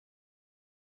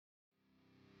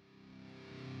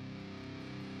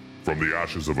From the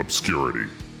ashes of obscurity,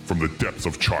 from the depths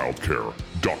of childcare,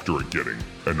 doctorate getting,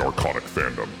 and narcotic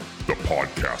fandom, the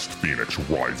podcast Phoenix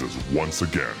rises once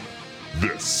again.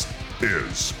 This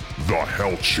is the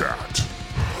Hell Chat.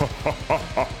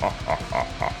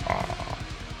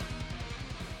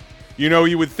 You know,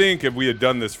 you would think if we had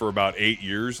done this for about 8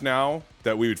 years now,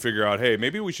 that we would figure out, hey,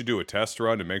 maybe we should do a test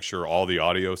run to make sure all the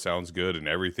audio sounds good and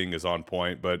everything is on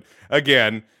point. But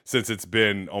again, since it's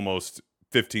been almost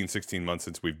 15, 16 months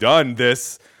since we've done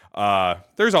this,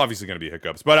 there's obviously going to be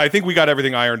hiccups. But I think we got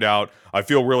everything ironed out. I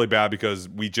feel really bad because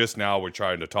we just now were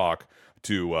trying to talk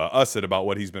to Usset about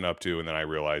what he's been up to, and then I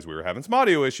realized we were having some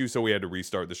audio issues, so we had to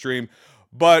restart the stream.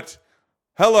 But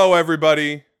hello,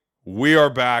 everybody. We are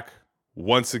back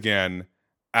once again.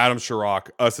 Adam Sharrock,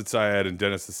 Usset Syed, and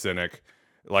Dennis the Cynic.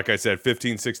 Like I said,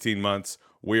 15, 16 months.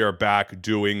 We are back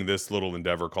doing this little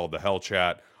endeavor called the Hell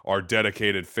Chat. Our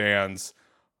dedicated fans,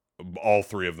 all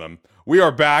three of them. We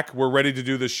are back. We're ready to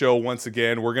do this show once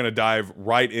again. We're going to dive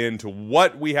right into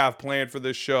what we have planned for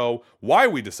this show, why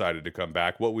we decided to come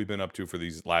back, what we've been up to for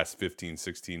these last 15,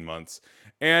 16 months,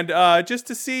 and just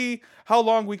to see how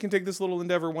long we can take this little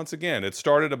endeavor once again. It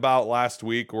started about last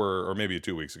week or maybe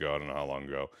 2 weeks ago. I don't know how long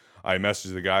ago. I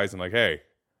messaged the guys. I'm like, hey, I'm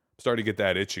starting to get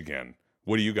that itch again.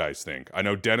 What do you guys think? I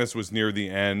know Dennis was near the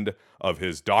end of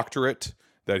his doctorate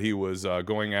that he was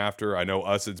going after. I know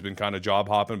Usset's been kind of job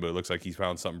hopping, but it looks like he's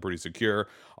found something pretty secure.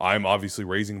 I'm obviously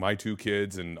raising my 2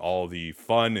 kids and all the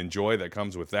fun and joy that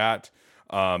comes with that.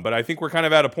 But I think we're kind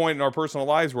of at a point in our personal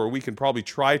lives where we can probably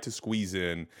try to squeeze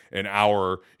in an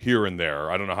hour here and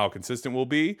there. I don't know how consistent we'll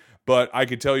be, but I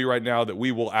could tell you right now that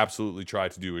we will absolutely try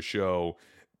to do a show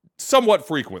somewhat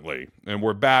frequently. And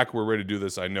we're back. We're ready to do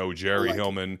this. I know Jerry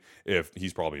Hillman, if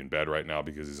he's probably in bed right now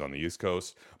because he's on the East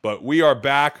Coast, but we are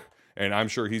back. And I'm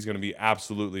sure he's going to be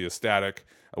absolutely ecstatic.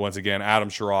 Once again, Adam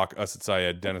Sharrock, Usset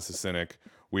Syed, Dennis the Cynic.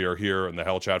 We are here in the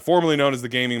Hell Chat, formerly known as the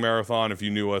Gaming Marathon. If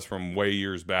you knew us from way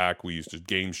years back, we used to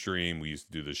game stream. We used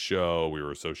to do the show. We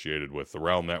were associated with the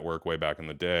Realm Network way back in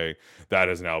the day. That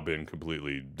has now been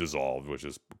completely dissolved, which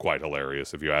is quite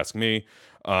hilarious if you ask me.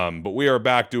 But we are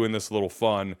back doing this little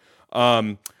fun.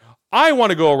 I want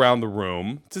to go around the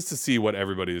room just to see what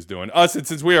everybody is doing.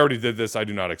 Since we already did this, I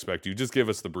do not expect you. Just give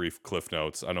us the brief cliff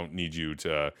notes. I don't need you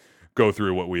to go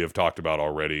through what we have talked about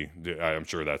already. I'm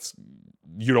sure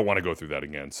you don't want to go through that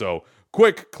again. So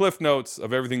quick cliff notes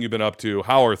of everything you've been up to.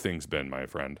 How are things been, my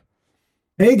friend?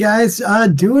 Hey guys,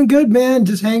 doing good, man.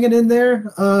 Just hanging in there.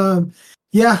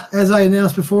 Yeah, as I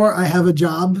announced before, I have a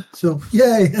job. So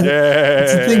yay.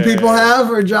 It's the thing people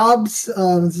have, or jobs.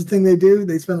 It's the thing they do.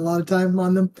 They spend a lot of time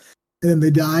on them. And then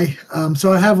they die.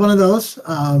 So I have one of those.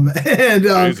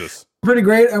 Pretty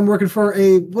great. I'm working for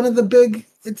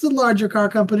it's a larger car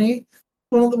company.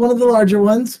 One of the larger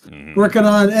ones. Working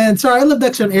on, and sorry, I live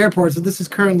next to an airport, so this is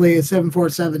currently a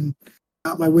 747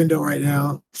 out my window right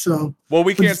now. So well,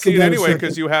 we can't see it anyway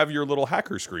because you have your little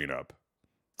hacker screen up.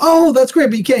 Oh, that's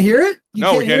great, but you can't hear it? We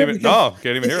can't even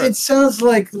hear it. It sounds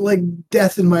like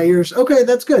death in my ears. Okay,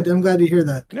 that's good. I'm glad to hear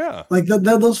that. Yeah. Like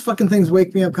those fucking things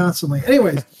wake me up constantly.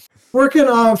 Anyways. Working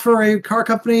for a car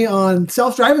company on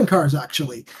self-driving cars,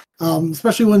 actually,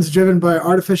 especially ones driven by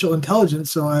artificial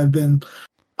intelligence. So I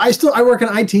work in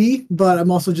IT, but I'm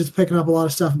also just picking up a lot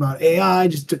of stuff about AI,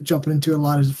 just jumping into a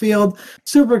lot of the field.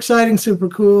 Super exciting, super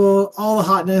cool, all the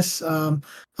hotness. I'm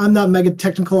not mega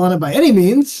technical on it by any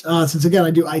means, since again, I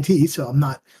do IT, so I'm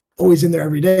not always in there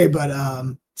every day, but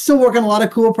still working a lot of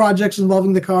cool projects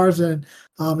involving the cars, and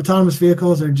autonomous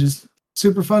vehicles are just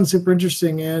super fun, super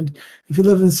interesting. And if you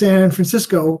live in San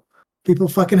Francisco, people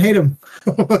fucking hate them.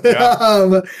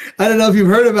 Yeah. I don't know if you've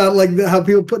heard about how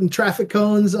people putting traffic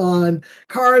cones on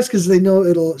cars because they know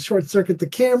it'll short circuit the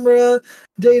camera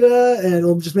data and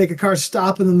it'll just make a car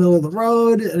stop in the middle of the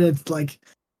road. And it's like,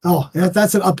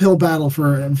 that's an uphill battle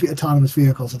for autonomous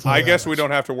vehicles. I guess we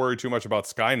don't have to worry too much about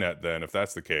Skynet then, if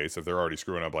that's the case, if they're already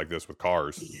screwing up like this with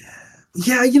cars.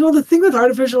 Yeah, the thing with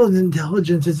artificial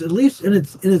intelligence is, at least in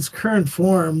its current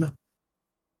form,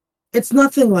 it's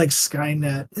nothing like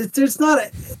Skynet.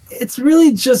 It's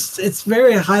really just, it's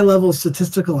very high level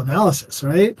statistical analysis,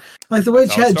 right? Like the way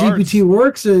ChatGPT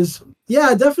works is,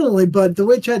 yeah, definitely. But the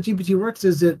way ChatGPT works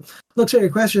is it looks at your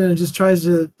question and just tries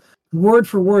to word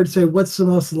for word say what's the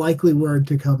most likely word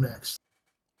to come next,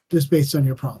 just based on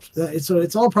your prompts. So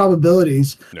it's all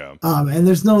probabilities. Yeah. And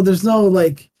there's no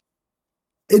like,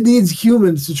 it needs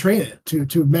humans to train it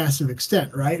to a massive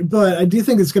extent, right? But I do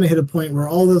think it's going to hit a point where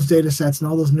all those data sets and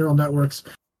all those neural networks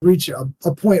reach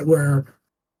a point where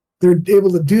they're able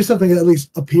to do something that at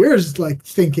least appears like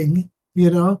thinking,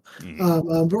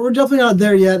 But we're definitely not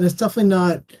there yet, and it's definitely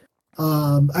not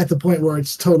at the point where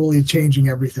it's totally changing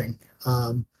everything.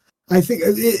 I think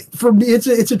for me, it's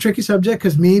a tricky subject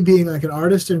because me being like an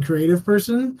artist and creative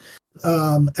person,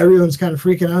 everyone's kind of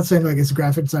freaking out saying like, is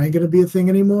graphic design going to be a thing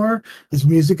anymore? Is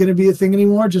music going to be a thing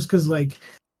anymore? Just because like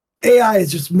AI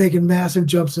is just making massive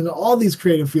jumps into all these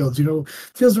creative fields.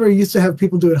 Fields where you used to have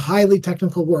people doing highly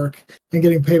technical work and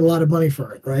getting paid a lot of money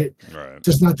for it, right? Right.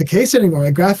 Just not the case anymore.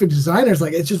 Like graphic designers,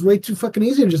 like it's just way too fucking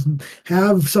easy to just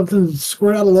have something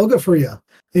squirt out a logo for you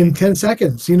in 10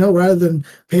 seconds, rather than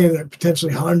paying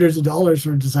potentially hundreds of dollars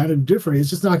for a designer to do it for you. It's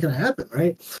just not going to happen,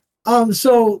 right?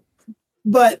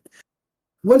 But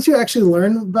once you actually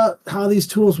learn about how these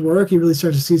tools work, you really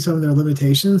start to see some of their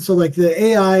limitations. So like the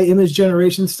AI image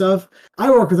generation stuff, I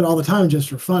work with it all the time just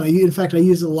for fun. In fact, I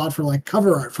use it a lot for like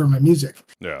cover art for my music.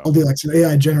 Yeah. I'll do like some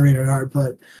AI generated art,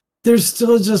 but there's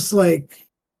still just like,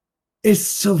 it's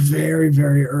still very,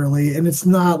 very early. And it's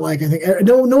not like, I think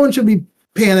no one should be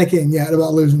panicking yet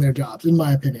about losing their jobs, in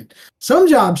my opinion. Some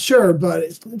jobs, sure, but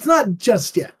it's not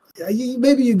just yet.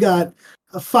 Maybe you got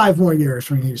 5 more years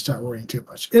where you need to start worrying too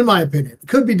much, in my opinion.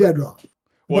 Could be dead wrong.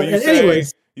 Well,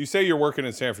 Anyways, you say you're working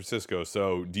in San Francisco,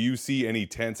 so do you see any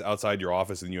tents outside your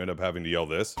office and you end up having to yell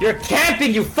this? You're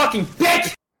camping, you fucking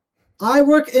bitch! I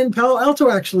work in Palo Alto,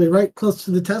 actually, right close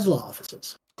to the Tesla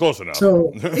offices. Close enough.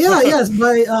 So yes,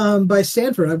 by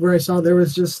Stanford, where I saw there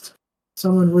was just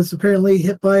someone was apparently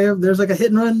hit by there's like a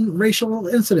hit and run racial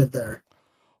incident there.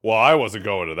 Well, I wasn't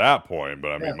going to that point,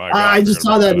 but I mean, my God, I just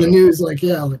saw that in the news. Like,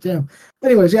 damn.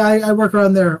 Anyways, I work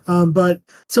around there. But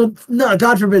so no,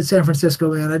 God forbid San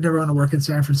Francisco, man. I'd never want to work in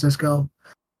San Francisco.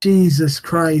 Jesus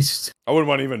Christ. I wouldn't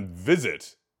want to even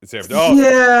visit in San Francisco.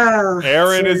 Oh, yeah.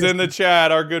 Aaron is in the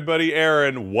chat. Our good buddy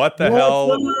Aaron. What the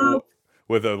hell? Up?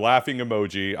 With a laughing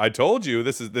emoji. I told you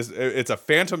this. It's a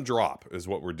phantom drop is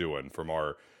what we're doing for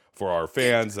our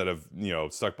fans that have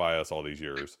stuck by us all these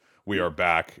years. We are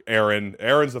back.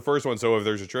 Aaron's the first one. So if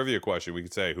there's a trivia question, we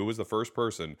could say who was the first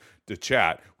person to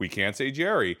chat. We can't say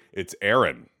Jerry. It's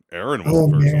Aaron. Aaron was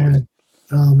the first one.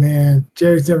 Oh man,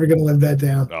 Jerry's never gonna live that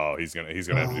down. Oh, he's gonna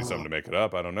have to do something to make it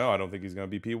up. I don't know. I don't think he's gonna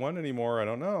be P1 anymore. I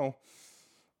don't know.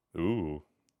 Ooh.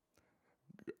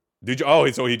 Did you? Oh,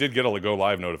 so he did get a go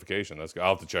live notification. That's good.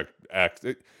 I'll have to check X.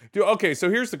 Okay,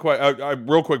 so here's the question.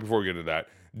 Real quick before we get into that,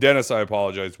 Dennis, I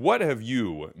apologize. What have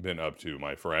you been up to,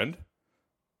 my friend?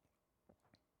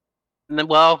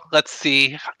 Well, let's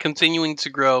see. Continuing to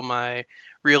grow my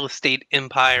real estate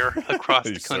empire across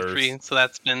the country. Sirs. So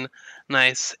that's been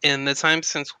nice. In the time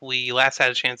since we last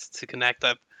had a chance to connect,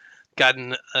 I've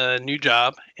gotten a new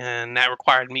job, and that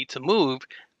required me to move.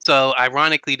 So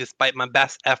ironically, despite my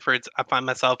best efforts, I find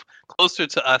myself closer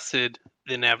to Usid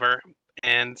than ever.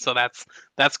 And so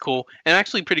that's cool. And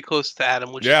actually pretty close to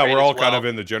Adam, which is great we're all as well. kind of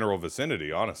in the general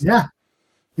vicinity, honestly.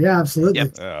 Yeah, absolutely.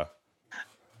 Yep. Yeah.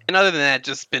 And other than that,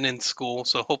 just been in school.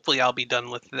 So hopefully I'll be done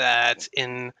with that.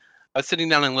 I was sitting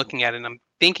down and looking at it, and I'm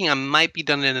thinking I might be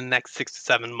done in the next 6 to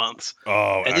 7 months.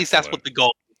 Oh, At least that's what the goal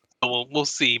is. So we'll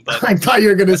see. But I thought you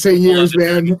were gonna say years,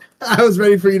 man. I was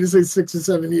ready for you to say 6 or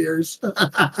 7 years.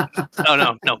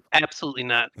 no, absolutely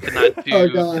not. Could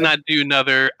not do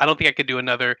another. I don't think I could do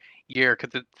another year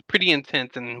because it's pretty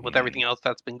intense, and with everything else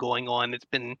that's been going on, it's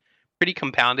been pretty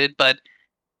compounded. But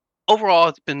overall,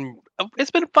 it's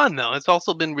been fun though. It's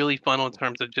also been really fun in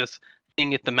terms of just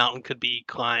seeing if the mountain could be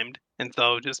climbed, and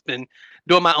so just been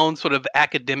doing my own sort of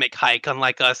academic hike,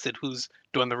 unlike Usid, who's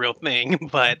doing the real thing.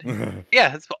 But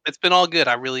yeah, it's been all good.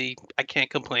 I can't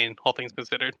complain, all things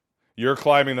considered. You're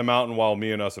climbing the mountain while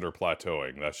me and Usid are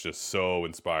plateauing. That's just so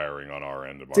inspiring on our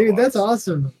end of our Dude, lives. that's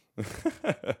awesome.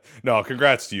 No,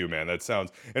 congrats to you, man. It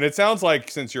sounds like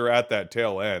since you're at that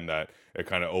tail end that it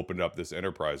kind of opened up this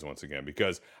enterprise once again,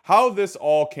 because how this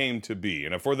all came to be,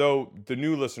 and for the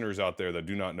new listeners out there that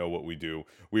do not know what we do,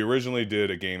 we originally did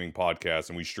a gaming podcast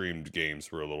and we streamed games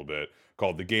for a little bit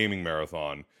called the Gaming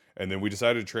Marathon. And then we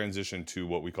decided to transition to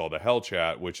what we call the Hell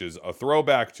Chat, which is a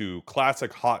throwback to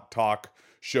classic hot talk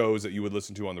shows that you would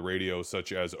listen to on the radio,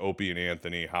 such as Opie and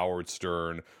Anthony, Howard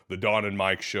Stern, the Don and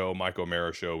Mike show, Mike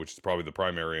O'Mara show, which is probably the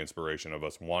primary inspiration of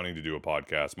us wanting to do a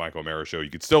podcast. Mike O'Mara show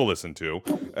you could still listen to.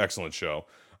 Excellent show.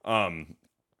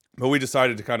 But we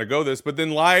decided to kind of go this, but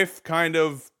then life kind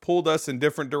of pulled us in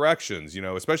different directions,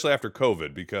 especially after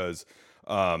COVID, because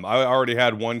I already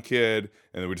had one kid,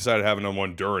 and then we decided to have another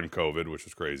one during COVID, which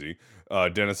was crazy.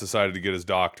 Dennis decided to get his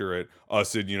doctorate.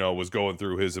 Usid, was going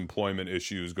through his employment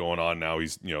issues going on. Now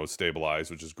he's,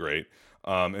 stabilized, which is great.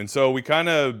 And so we kind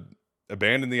of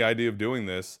abandoned the idea of doing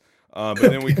this. But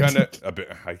then we kind of,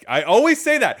 I always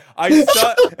say that. I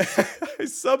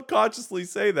subconsciously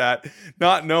say that,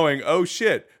 not knowing, oh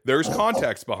shit, there's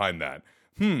context behind that.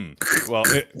 Well,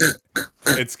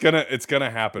 it's gonna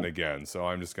happen again, so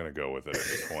I'm just gonna go with it at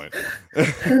this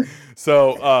point.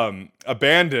 So,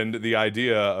 abandoned the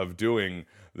idea of doing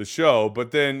the show,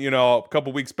 but then a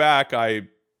couple weeks back, I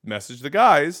messaged the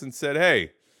guys and said,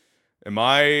 "Hey, am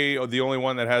I the only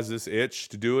one that has this itch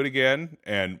to do it again?"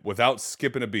 And without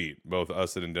skipping a beat, both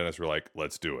Ussid and Dennis were like,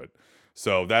 "Let's do it."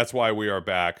 So that's why we are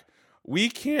back. We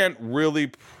can't really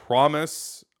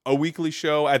promise a weekly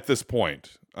show at this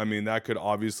point. I mean, that could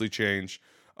obviously change.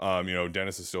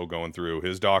 Dennis is still going through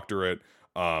his doctorate.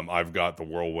 I've got the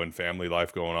whirlwind family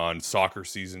life going on. Soccer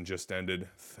season just ended,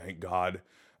 thank God.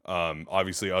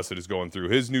 Obviously, Ussid is going through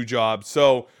his new job.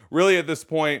 So really, at this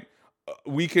point,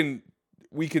 we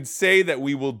could say that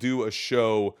we will do a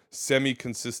show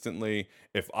semi-consistently.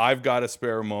 If I've got a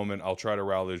spare moment, I'll try to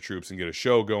rally the troops and get a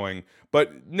show going,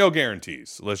 but no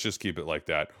guarantees. Let's just keep it like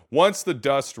that. Once the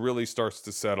dust really starts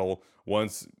to settle,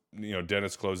 once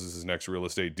Dennis closes his next real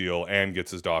estate deal and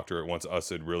gets his doctorate, once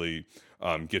Ussid really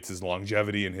gets his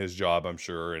longevity in his job, I'm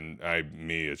sure, and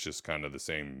it's just kind of the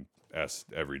same S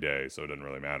every day, so it doesn't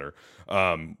really matter.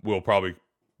 We'll probably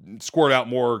squirt out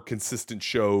more consistent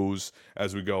shows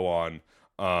as we go on.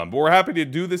 But we're happy to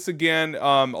do this again.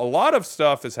 A lot of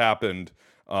stuff has happened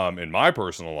in my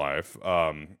personal life.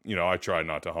 I try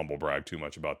not to humble brag too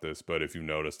much about this, but if you've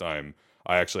noticed, I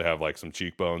actually have like some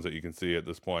cheekbones that you can see at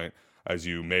this point. As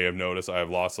you may have noticed, I have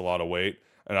lost a lot of weight.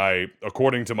 And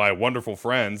according to my wonderful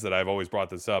friends that I've always brought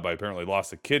this up, I apparently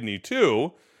lost a kidney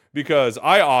too, because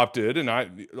I opted, and a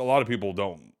lot of people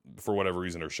don't, for whatever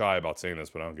reason, are shy about saying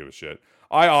this, but I don't give a shit.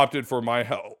 I opted for my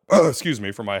health.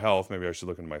 For my health. Maybe I should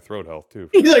look into my throat health too.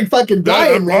 You're like fucking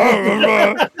dying,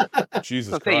 man.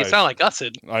 Jesus Christ! You sound like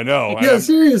Ussid. I know. Yeah,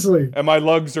 seriously. And my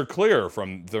lugs are clear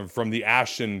from the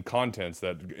ashen contents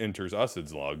that enters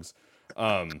Ussid's lugs.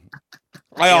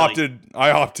 I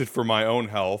opted for my own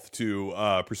health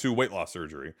to pursue weight loss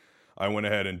surgery. I went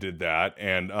ahead and did that.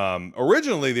 And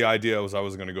originally the idea was I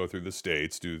was going to go through the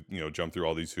States, jump through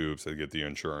all these hoops, and get the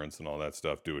insurance and all that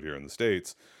stuff, do it here in the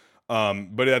States.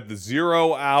 But at the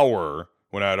 0 hour,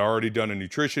 when I had already done a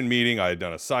nutrition meeting, I had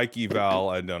done a psych eval,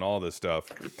 I had done all this stuff,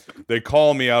 they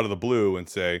call me out of the blue and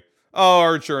say, "Oh,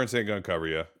 our insurance ain't going to cover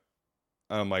you."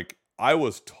 I'm like, I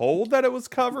was told that it was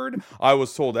covered. I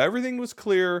was told everything was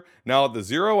clear. Now at the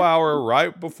 0 hour,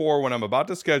 right before when I'm about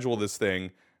to schedule this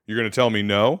thing, you're going to tell me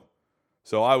no?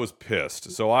 So I was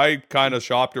pissed. So I kind of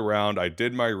shopped around. I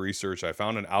did my research. I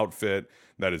found an outfit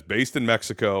that is based in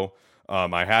Mexico.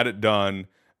 I had it done,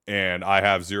 and I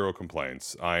have zero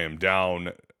complaints. I am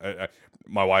down.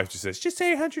 My wife just says, just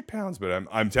say 100 pounds, but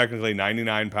I'm technically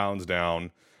 99 pounds down.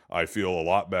 I feel a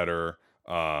lot better.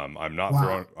 I'm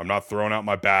not throwing out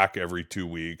my back every 2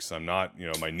 weeks. I'm not,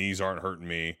 my knees aren't hurting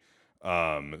me.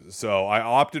 So I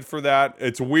opted for that.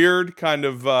 It's weird kind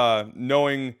of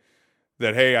knowing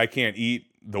that, hey, I can't eat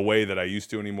the way that I used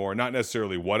to anymore. Not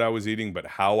necessarily what I was eating, but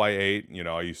how I ate.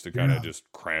 I used to kind of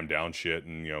just cram down shit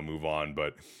and, move on.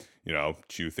 But,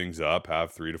 chew things up,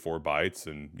 have 3 to 4 bites,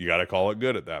 and you got to call it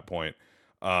good at that point.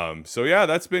 So yeah,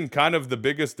 that's been kind of the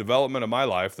biggest development of my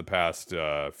life the past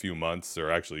few months, or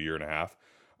actually 1.5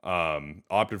 years.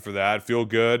 Opted for that. Feel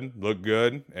good, look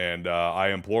good, and I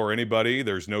implore anybody,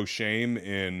 there's no shame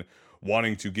in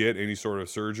wanting to get any sort of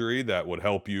surgery that would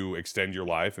help you extend your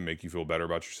life and make you feel better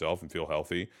about yourself and feel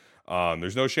healthy.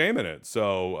 There's no shame in it.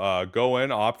 So go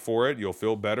in, opt for it. You'll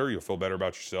feel better. You'll feel better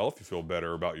about yourself. You feel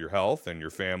better about your health and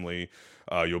your family.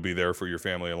 You'll be there for your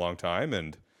family a long time,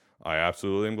 and I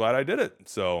absolutely am glad I did it.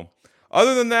 So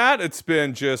other than that, it's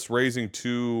been just raising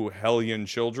 2 hellion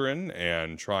children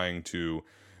and trying to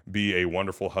be a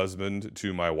wonderful husband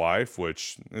to my wife,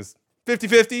 which is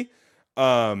 50-50.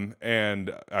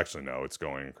 And actually, no, it's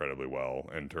going incredibly well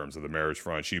in terms of the marriage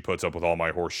front. She puts up with all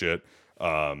my horse shit.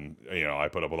 I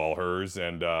put up with all hers,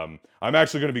 and I'm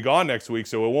actually going to be gone next week,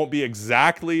 so it won't be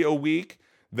exactly a week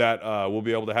that we'll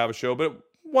be able to have a show. But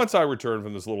once I return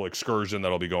from this little excursion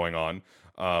that'll be going on,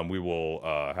 we will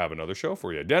have another show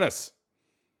for you. Dennis,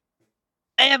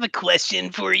 I have a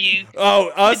question for you.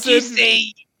 Oh,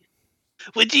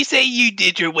 Would you say you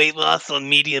did your weight loss on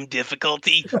medium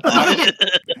difficulty?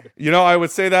 I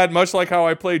would say that much like how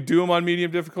I played Doom on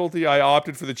medium difficulty, I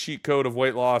opted for the cheat code of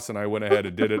weight loss, and I went ahead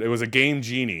and did it. It was a Game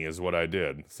Genie is what I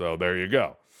did. So there you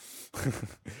go.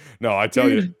 No, I tell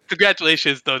you.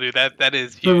 Congratulations, though, dude. That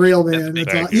is huge. For real, man.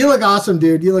 You look awesome,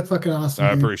 dude. You look fucking awesome.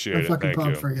 I appreciate it. I'm fucking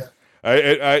pumped you. for you.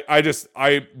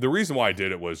 The reason why I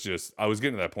did it was just I was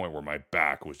getting to that point where my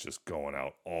back was just going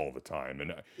out all the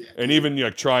time, and even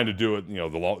trying to do it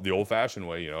the old fashioned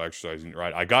way, exercising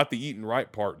right. I got the eating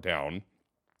right part down,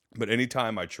 But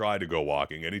anytime I try to go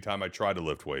walking, anytime I try to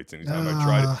lift weights, anytime I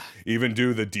try to even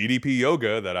do the DDP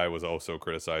yoga that I was also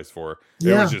criticized for,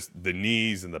 it was just the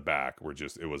knees and the back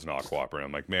it was not cooperating.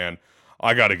 I'm like, man,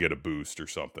 I got to get a boost or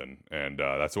something. And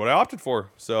that's what I opted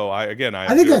for. So I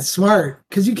think that's smart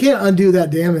because you can't undo that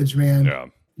damage, man. Yeah.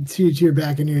 To your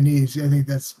back and your knees. I think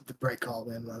that's the right call,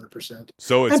 man, 100%.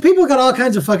 So and people got all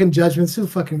kinds of fucking judgments. I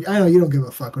know you don't give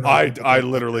a fuck. I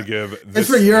literally give. It's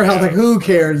for your health. Like, who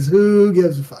cares? Who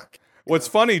gives a fuck? What's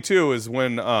funny too is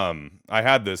when I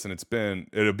had this, and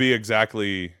it'll be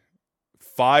exactly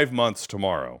 5 months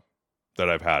tomorrow that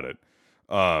I've had it.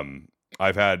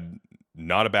 I've had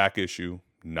not a back issue,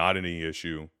 not a knee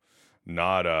issue,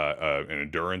 not an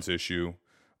endurance issue.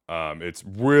 It's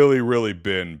really, really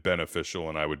been beneficial,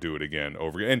 and I would do it again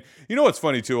over again. And you know what's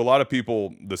funny too? A lot of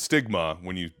people, the stigma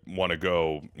when you want to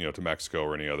go, to Mexico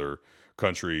or any other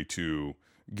country to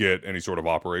get any sort of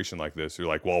operation like this, you're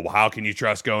like, well, how can you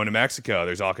trust going to Mexico?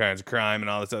 There's all kinds of crime and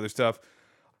all this other stuff.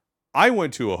 I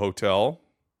went to a hotel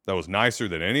that was nicer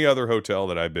than any other hotel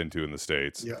that I've been to in the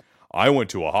States. Yeah. I went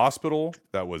to a hospital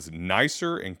that was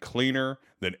nicer and cleaner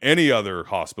than any other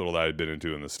hospital that I'd been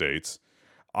into in the States.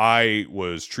 I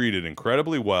was treated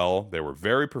incredibly well. They were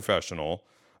very professional.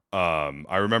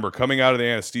 I remember coming out of the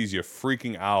anesthesia,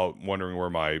 freaking out, wondering where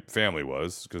my family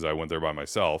was because I went there by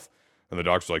myself. And the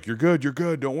doctor's like, you're good.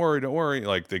 Don't worry.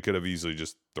 Like, they could have easily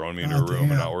just thrown me into a room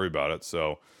and not worry about it.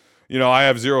 So, I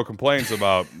have zero complaints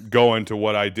about going to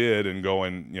what I did and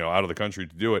going, out of the country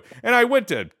to do it. And I went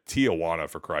to Tijuana,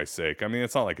 for Christ's sake. I mean,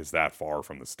 it's not like it's that far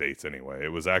from the States anyway.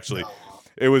 It was actually...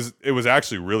 It was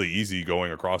actually really easy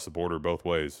going across the border both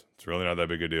ways. It's really not that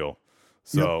big a deal.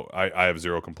 So I have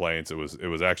zero complaints. It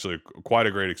was actually quite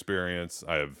a great experience.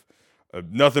 I have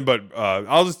nothing but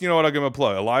I'll just I'll give him a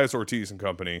plug. Elias Ortiz and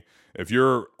Company. If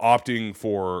you're opting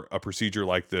for a procedure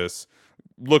like this,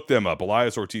 look them up.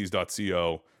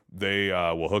 EliasOrtiz.co. They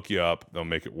will hook you up. They'll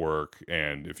make it work.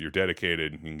 And if you're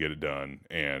dedicated, you can get it done.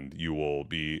 And you will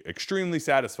be extremely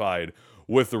satisfied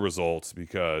with the results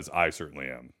because I certainly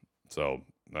am. So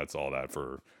that's all that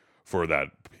for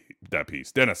that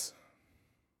piece. Dennis.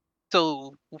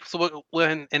 So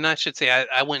and I should say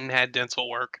I went and had dental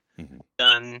work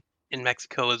done in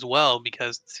Mexico as well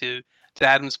because to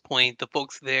Adam's point, the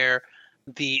folks there,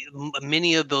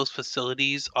 many of those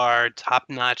facilities are top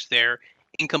notch. They're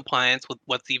in compliance with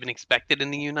what's even expected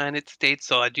in the United States.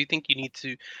 So I do think you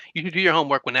should do your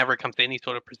homework whenever it comes to any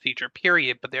sort of procedure,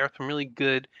 period. But there are some really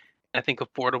good, I think,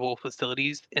 affordable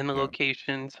facilities in the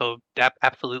location. So that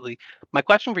absolutely. My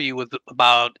question for you was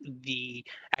about the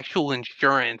actual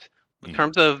insurance. In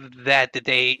terms of that, did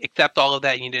they accept all of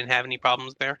that and you didn't have any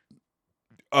problems there?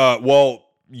 Well,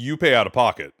 you pay out of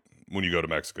pocket when you go to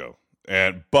Mexico.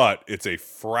 But it's a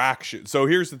fraction. So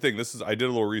here's the thing. I did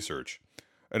a little research.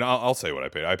 And I'll say what I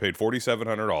paid. I paid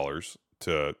 $4,700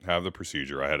 to have the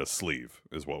procedure. I had a sleeve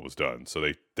is what was done. So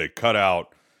they cut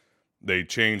out. They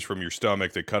change from your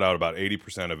stomach. They cut out about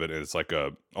 80% of it, and it's like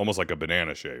almost like a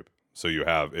banana shape. So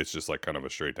it's just like kind of a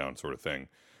straight down sort of thing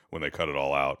when they cut it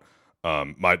all out.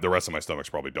 The rest of my stomach's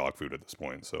probably dog food at this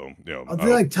point. So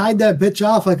they tied that bitch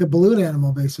off like a balloon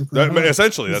animal, basically.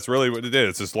 Essentially, that's really what it did.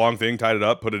 It's this long thing, tied it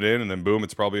up, put it in, and then boom,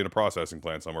 it's probably in a processing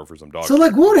plant somewhere for some dog. So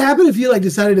what would happen if you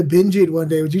decided to binge eat one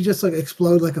day? Would you just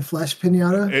explode like a flesh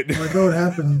pinata? What would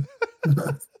happen?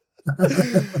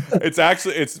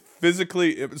 It's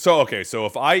physically so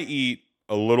if I eat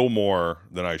a little more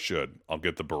than I should, I'll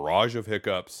get the barrage of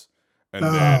hiccups, and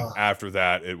then after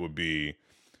that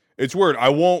it's weird. I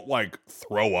won't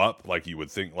throw up like you would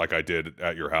think, like I did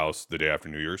at your house the day after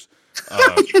New Year's.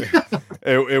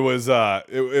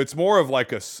 It's more of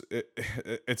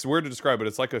it's weird to describe, but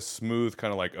it's like a smooth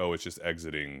kind of it's just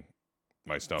exiting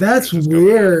my stomach. That's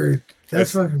weird.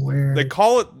 That's fucking weird. They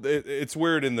call it's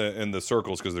weird in the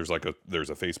circles because there's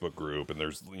a Facebook group and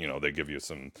there's they give you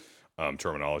some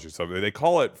terminology stuff. They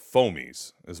call it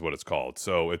foamies is what it's called.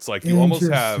 So it's like you almost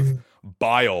have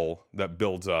bile that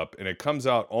builds up and it comes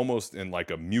out almost in like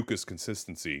a mucus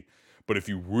consistency. But if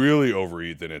you really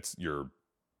overeat, then it's your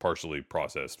partially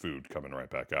processed food coming right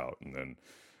back out. And then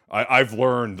I've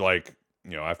learned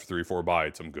after 3 or 4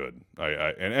 bites, I'm good.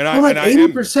 I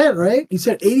 80%, right? You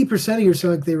said 80% of your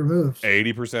stomach they removed.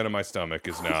 80% of my stomach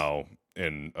is now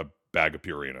in a bag of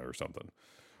Purina or something.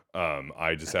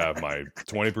 I just have my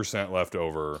 20% left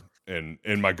over in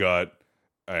my gut,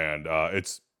 and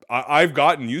I've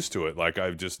gotten used to it.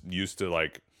 I've just used to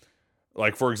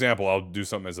for example, I'll do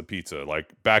something as a pizza.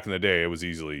 Back in the day, it was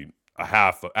easily a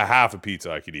half a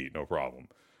pizza I could eat, no problem.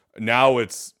 Now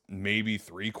it's maybe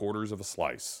 3/4 of a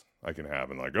slice I can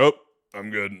have, and I'm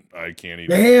good. I can't eat.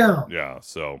 Damn. Yeah.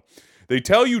 So They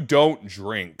tell you don't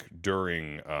drink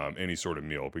during any sort of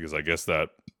meal because I guess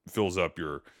that fills up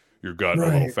your gut a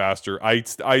little faster.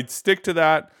 I'd stick to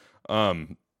that,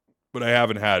 but I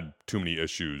haven't had too many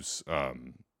issues.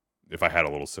 If I had a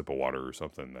little sip of water or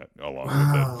something that along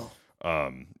with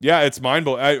it. Yeah, it's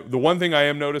mind-blowing. The one thing I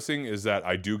am noticing is that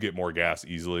I do get more gas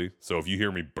easily. So if you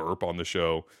hear me burp on the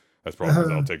show, that's probably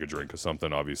because I'll take a drink of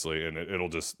something, obviously, and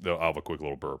I'll have a quick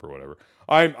little burp or whatever.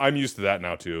 I'm used to that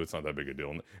now too. It's not that big a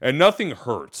deal, and nothing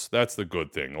hurts. That's the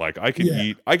good thing. Like I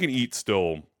can eat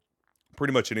still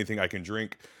pretty much anything. I can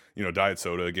drink, diet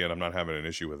soda again. I'm not having an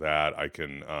issue with that. I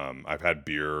can. I've had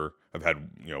beer. I've had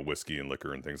whiskey and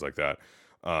liquor and things like that.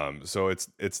 So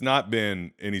it's not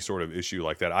been any sort of issue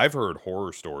like that. I've heard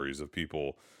horror stories of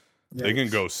people. Yikes. They can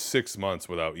go 6 months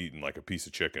without eating like a piece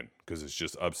of chicken because it's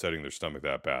just upsetting their stomach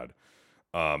that bad.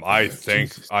 I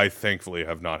thankfully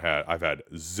have not had. I've had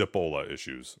Zipola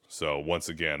issues. So once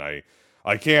again, I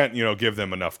can't give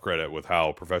them enough credit with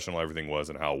how professional everything was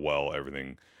and how well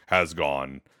everything has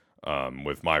gone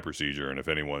with my procedure. And if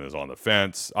anyone is on the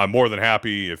fence, I'm more than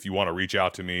happy if you want to reach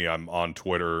out to me. I'm on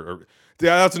Twitter.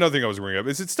 That's another thing I was bringing up.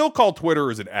 Is it still called Twitter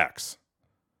or is it X?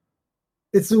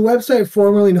 It's a website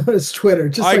formerly known as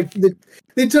Twitter. Like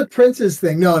they took Prince's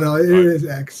thing. No, it is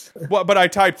X. Well, but I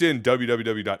typed in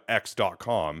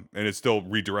www.x.com and it still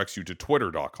redirects you to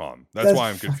twitter.com. That's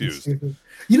why I'm confused. Stupid.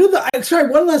 Sorry,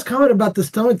 one last comment about the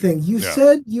stomach thing. You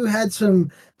said you had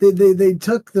some. They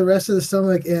took the rest of the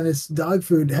stomach and it's dog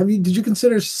food. Did you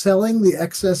consider selling the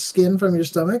excess skin from your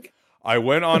stomach? I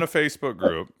went on a Facebook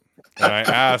group and I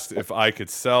asked if I could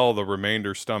sell the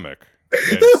remainder stomach.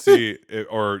 And see it,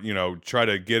 or try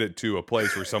to get it to a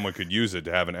place where someone could use it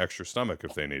to have an extra stomach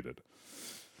if they needed.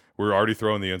 We're already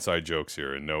throwing the inside jokes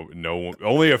here, and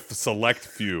only a select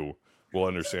few will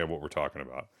understand what we're talking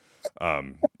about.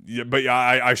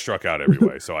 I struck out every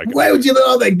way. So why would you let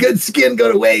all that good skin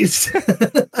go to waste?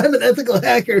 I'm an ethical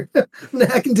hacker. I'm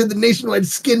hacking to the nationwide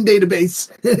skin database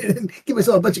and give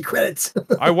myself a bunch of credits.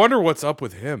 I wonder what's up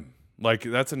with him. Like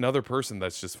that's another person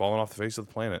that's just fallen off the face of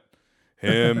the planet.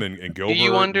 Him and Gilbert. Do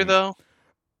you wonder though?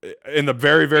 In the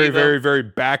very, very, very, very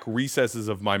back recesses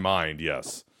of my mind,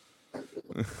 yes.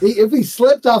 If he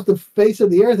slipped off the face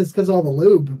of the earth, it's because all the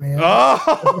lube, man.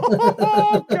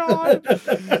 Oh God!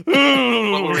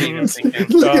 What were you thinking?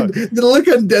 The look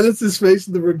on Dennis's face,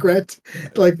 the regret.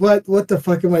 Like, what the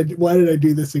fuck am I? Why did I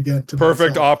do this again?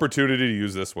 Perfect opportunity to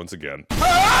use this once again.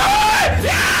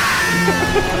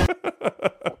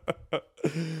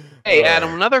 Hey,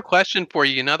 Adam, another question for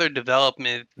you, another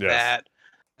development that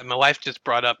my wife just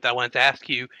brought up that I wanted to ask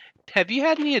you. Have you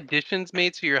had any additions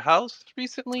made to your house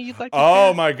recently you'd like to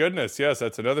share? My goodness, yes,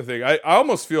 that's another thing. I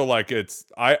almost feel like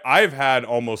I've had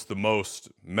almost the most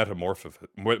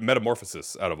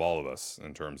metamorphosis out of all of us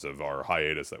in terms of our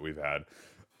hiatus that we've had.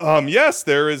 Yes,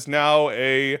 there is now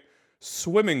a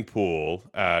swimming pool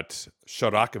at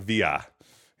Sharakvia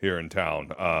here in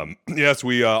town. Yes,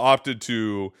 we opted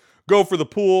to go for the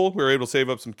pool. We were able to save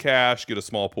up some cash, get a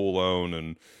small pool loan,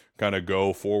 and kind of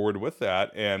go forward with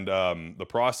that. And the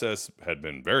process had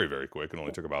been very, very quick. It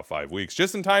only took about 5 weeks,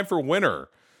 just in time for winter.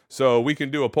 So we can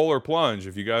do a polar plunge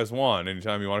if you guys want.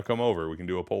 Anytime you want to come over, we can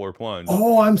do a polar plunge.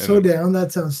 Oh, I'm so down.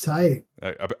 That sounds tight.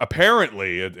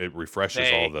 Apparently, it refreshes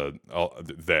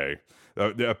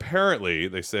apparently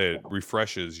they say it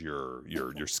refreshes your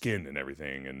skin and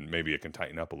everything, and maybe it can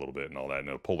tighten up a little bit and all that in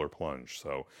a polar plunge.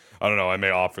 So I don't know, I may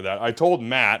opt for that. I told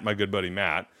Matt, my good buddy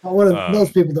Matt,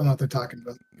 most people don't know what they're talking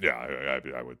about. Yeah,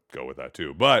 I would go with that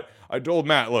too. But I told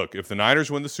Matt, look, if the Niners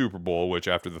win the Super Bowl, which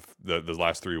after the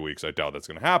last 3 weeks I doubt that's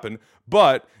going to happen,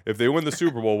 but if they win the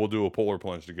Super Bowl, we'll do a polar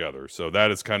plunge together. So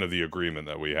that is kind of the agreement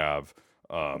that we have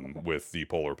with the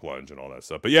polar plunge and all that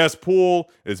stuff. But yes, pool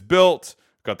is built.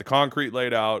 Got the concrete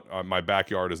laid out. My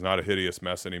backyard is not a hideous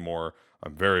mess anymore.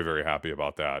 I'm very, very happy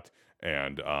about that.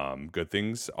 And good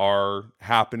things are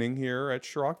happening here at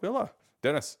Shrock Villa.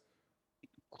 Dennis.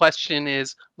 Question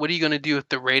is, what are you going to do if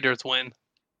the Raiders win?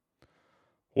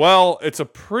 Well, it's a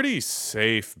pretty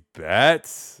safe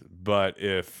bet. But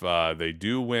if they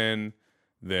do win,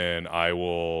 then I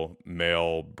will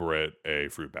mail Britt a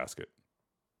fruit basket.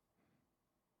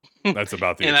 That's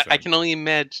about the extent. I can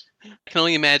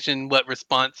only imagine what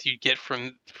response you'd get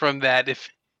from that if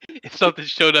something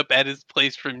showed up at his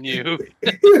place from you.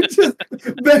 Just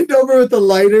bent over with a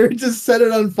lighter, just set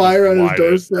it on fire on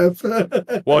his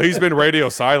doorstep. Well, he's been radio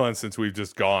silent since we've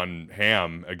just gone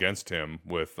ham against him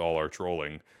with all our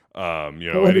trolling.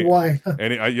 Why?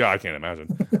 I can't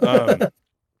imagine.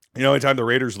 Anytime the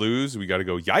Raiders lose, we got to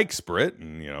go, yikes, Britt,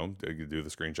 and, do the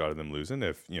screenshot of them losing.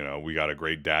 If, we got a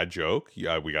great dad joke,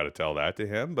 we got to tell that to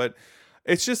him. But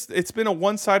it's been a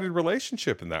one-sided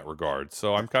relationship in that regard.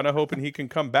 So I'm kind of hoping he can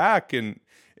come back and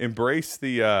embrace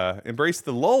the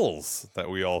lulls that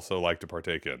we also like to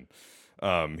partake in.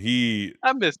 I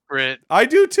miss Britt. I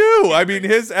do too. I mean,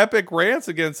 his epic rants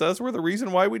against us were the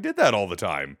reason why we did that all the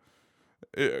time.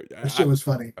 That shit was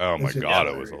funny. Oh my God,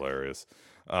 it was hilarious.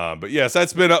 But yes,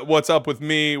 that's been what's up with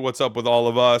me. What's up with all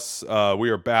of us? We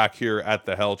are back here at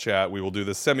the Hell Chat. We will do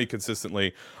this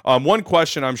semi-consistently. One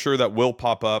question I'm sure that will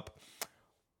pop up.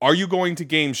 Are you going to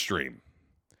game stream?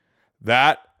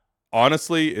 That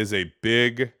honestly is a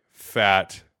big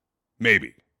fat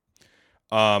maybe.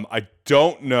 I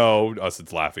don't know.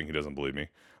 It's laughing. He doesn't believe me.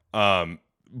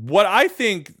 What I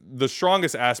think the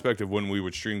strongest aspect of when we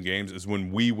would stream games is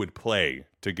when we would play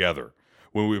together.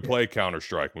 When we would play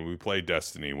Counter-Strike, when we play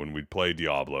Destiny, when we'd play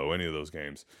Diablo, any of those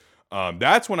games.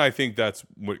 That's when I think that's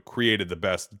what created the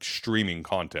best streaming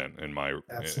content in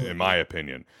my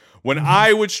opinion. When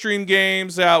I would stream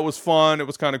games, that was fun. It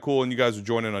was kind of cool, and you guys would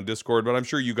join in on Discord. But I'm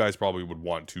sure you guys probably would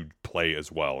want to play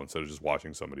as well instead of just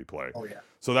watching somebody play. Oh yeah.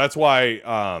 So that's why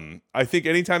I think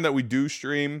anytime that we do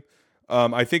stream,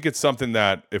 I think it's something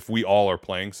that if we all are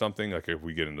playing something, like if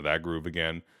we get into that groove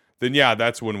again, then yeah,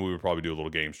 that's when we would probably do a little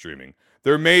game streaming.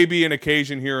 There may be an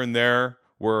occasion here and there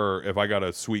where if I got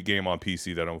a sweet game on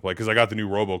PC that I'm play, because I got the new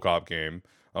RoboCop game,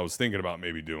 I was thinking about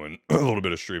maybe doing a little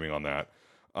bit of streaming on that.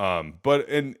 But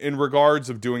in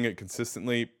regards of doing it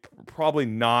consistently, probably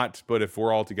not. But if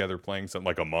we're all together playing something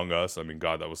like Among Us, I mean,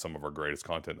 God, that was some of our greatest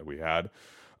content that we had.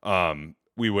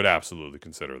 We would absolutely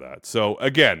consider that. So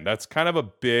again, that's kind of a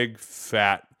big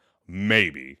fat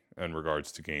maybe in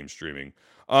regards to game streaming.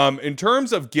 In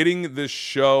terms of getting this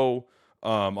show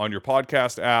on your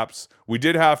podcast apps, we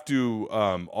did have to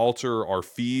alter our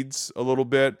feeds a little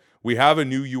bit. We have a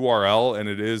new URL, and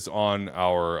it is on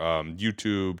our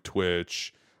YouTube,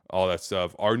 Twitch, all that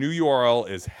stuff. Our new URL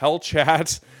is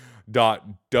hellchat.wtf.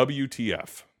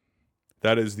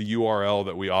 That is the URL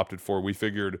that we opted for. We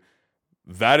figured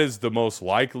that is the most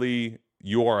likely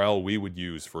URL we would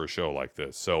use for a show like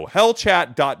this. So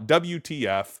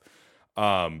hellchat.wtf.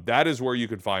 That is where you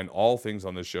can find all things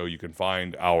on the show. You can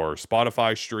find our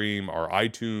Spotify stream, our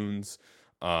iTunes,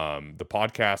 the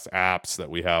podcast apps that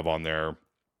we have on there,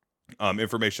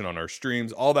 information on our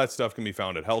streams. All that stuff can be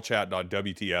found at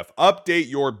hellchat.wtf. Update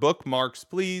your bookmarks,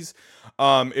 please.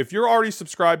 If you're already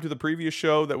subscribed to the previous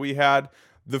show that we had,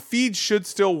 the feed should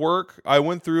still work. I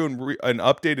went through and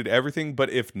updated everything,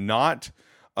 but if not,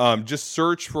 just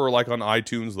search for, like on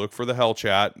iTunes, look for the Hell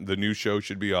Chat. The new show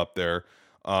should be up there.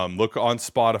 Look on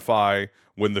Spotify.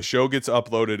 When the show gets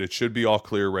uploaded, it should be all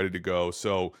clear, ready to go.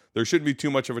 So there shouldn't be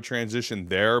too much of a transition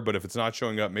there, but if it's not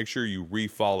showing up, make sure you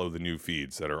refollow the new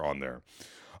feeds that are on there.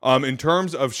 In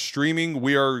terms of streaming,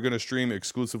 we are going to stream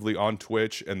exclusively on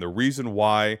Twitch, and the reason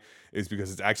why is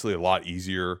because it's actually a lot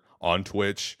easier on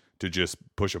Twitch to just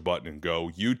push a button and go.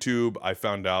 YouTube, I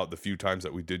found out the few times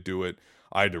that we did do it,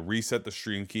 I had to reset the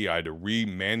stream key. I had to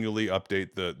manually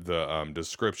update the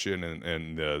description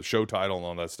and the show title and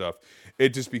all that stuff.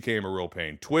 It just became a real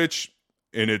pain. Twitch,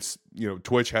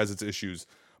 Twitch has its issues,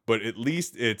 but at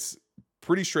least it's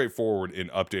pretty straightforward in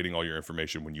updating all your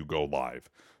information when you go live.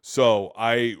 So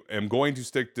I am going to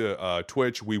stick to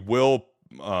Twitch. We will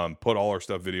put all our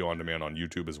stuff video on demand on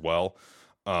YouTube as well.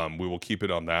 We will keep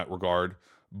it on that regard.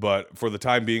 But for the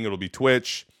time being, it'll be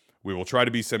Twitch. We will try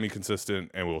to be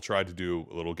semi-consistent, and we'll try to do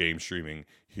a little game streaming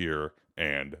here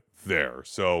and there.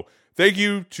 So thank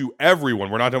you to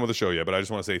everyone. We're not done with the show yet, but I just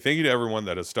want to say thank you to everyone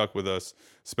that has stuck with us,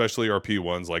 especially our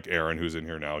P1s like Aaron, who's in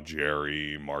here now,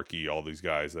 Jerry, Marky, all these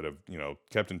guys that have,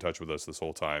 kept in touch with us this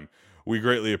whole time. We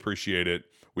greatly appreciate it.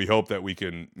 We hope that we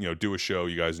can, do a show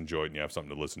you guys enjoyed and you have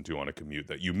something to listen to on a commute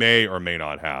that you may or may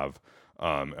not have.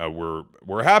 We're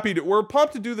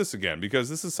pumped to do this again because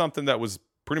this is something that was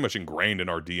pretty much ingrained in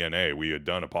our DNA. We had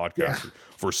done a podcast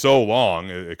for so long,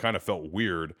 it kind of felt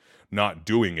weird not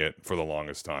doing it for the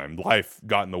longest time. Life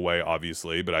got in the way,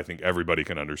 obviously, but I think everybody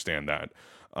can understand that.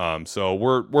 So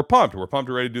we're pumped. We're pumped.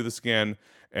 We're ready to do this again.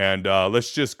 And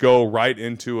let's just go right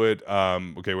into it.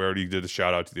 Okay, we already did a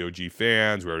shout out to the OG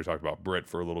fans. We already talked about Brit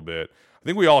for a little bit. I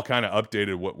think we all kind of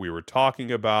updated what we were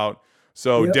talking about.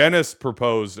 So Dennis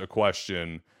proposed a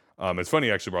question. It's funny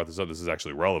you actually brought this up. This is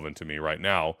actually relevant to me right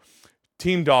now.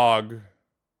 Team dog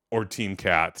or team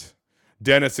cat?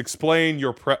 Dennis, explain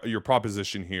your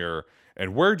proposition here,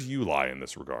 and where do you lie in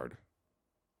this regard?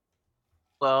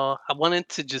 Well, I wanted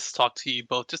to just talk to you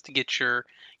both just to get your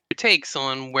takes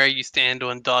on where you stand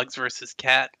on dogs versus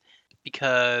cat,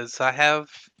 because I have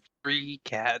 3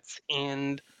 cats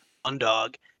and 1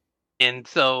 dog. And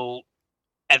so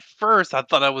at first I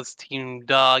thought I was team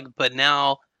dog, but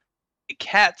now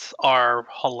cats are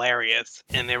hilarious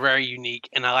and they're very unique,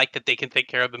 and I like that they can take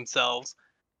care of themselves.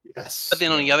 Yes. But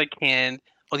then on the other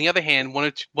hand,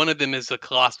 one of them is a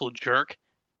colossal jerk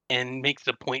and makes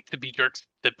a point to be jerks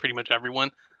to pretty much everyone.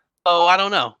 So I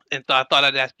don't know. And so I thought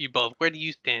I'd ask you both, where do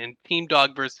you stand? Team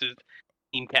dog versus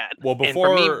team cat? Well, and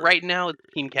for me, right now, it's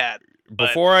team cat.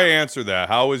 Before I answer that,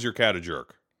 how is your cat a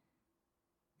jerk?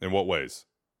 In what ways?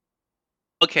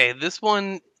 Okay, the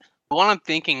one I'm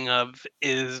thinking of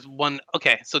is one.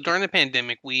 Okay, so during the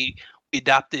pandemic, we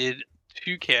adopted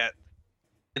 2 cats.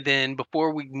 And then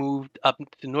before we moved up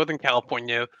to Northern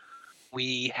California,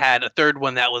 we had a third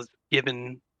one that was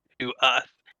given to us.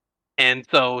 And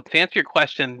so to answer your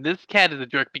question, this cat is a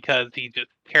jerk because he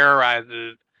just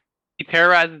terrorizes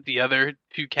the other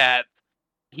 2 cats.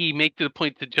 He makes it a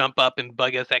point to jump up and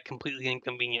bug us at completely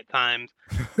inconvenient times.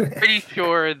 Pretty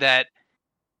sure that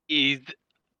he's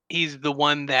the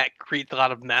one that creates a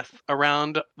lot of mess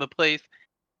around the place.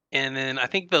 And then I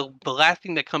think the last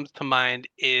thing that comes to mind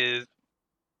is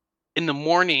in the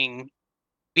morning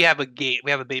we have a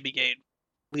baby gate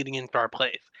leading into our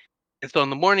place. And so in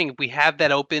the morning, if we have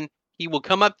that open, he will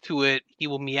come up to it, he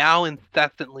will meow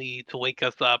incessantly to wake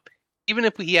us up, even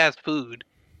if he has food,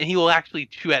 and he will actually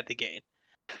chew at the gate.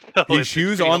 So he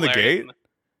chews on the gate?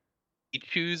 He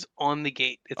chews on the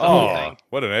gate. It's a whole thing.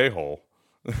 What an a-hole.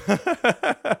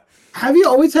 Have you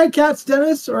always had cats,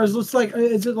 Dennis? Or is it like are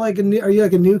you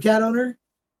like a new cat owner?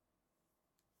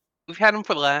 We've had them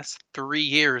for the last 3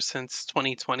 years since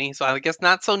 2020, so I guess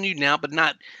not so new now, but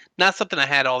not something I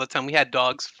had all the time. We had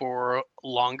dogs for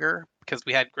longer because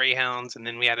we had greyhounds, and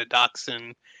then we had a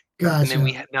dachshund, Gotcha. and then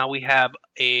we have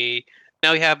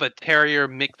a terrier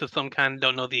mix of some kind.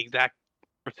 Don't know the exact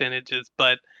percentages,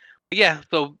 but yeah.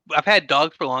 So I've had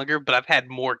dogs for longer, but I've had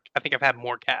more. I think I've had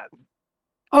more cats.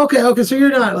 Okay. So you're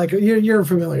not like you're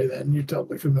familiar then. You're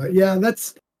totally familiar. Yeah,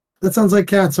 that sounds like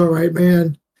cats, all right,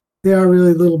 man. They are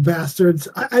really little bastards.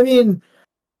 I mean,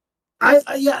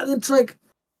 yeah, it's like,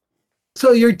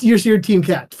 so you're team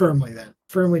cat firmly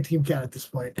team cat at this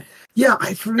point. Yeah,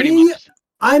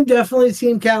 I'm definitely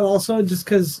team cat also, just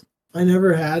because I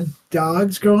never had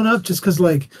dogs growing up. Just because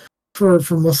like for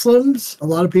Muslims, a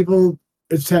lot of people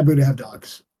it's taboo to have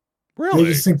dogs. Really? They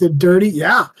just think they're dirty.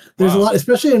 Yeah, there's a lot,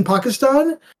 especially in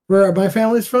Pakistan, where my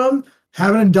family's from.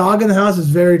 Having a dog in the house is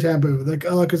very taboo. Like,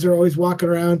 because they're always walking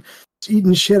around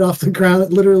eating shit off the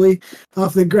ground, literally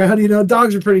off the ground. You know,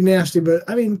 dogs are pretty nasty, but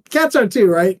I mean, cats are too,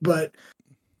 right? But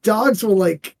dogs will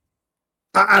like,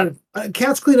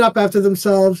 cats clean up after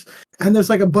themselves, and there's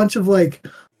like a bunch of like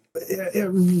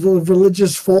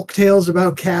religious folk tales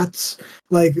about cats.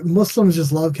 Like Muslims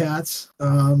just love cats.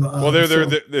 Well,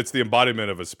 it's the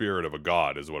embodiment of a spirit of a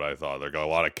god, is what I thought. Like a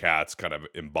lot of cats kind of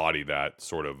embody that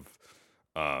sort of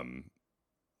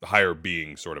higher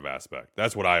being sort of aspect.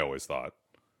 That's what I always thought.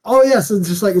 Oh yes, it's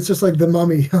just like the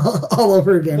Mummy all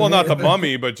over again. Well, not the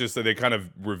Mummy, but just that they kind of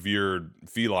revered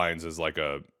felines as like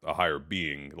a higher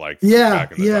being. Like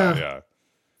back in the time. Yeah.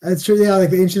 That's true. Yeah,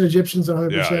 like the ancient Egyptians,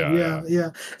 100%.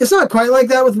 Yeah. It's not quite like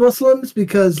that with Muslims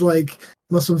because like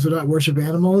Muslims would not worship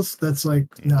animals. That's like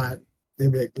not.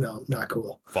 They'd be like, no, not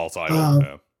cool. False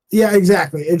idol. Yeah,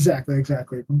 exactly.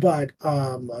 But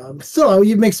still,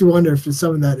 it makes you wonder if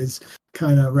some of that is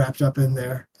kind of wrapped up in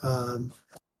there.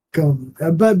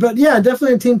 But yeah,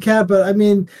 definitely a team cat. But I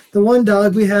mean, the one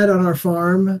dog we had on our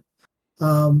farm,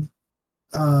 I'm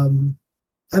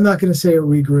not going to say it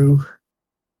regrew.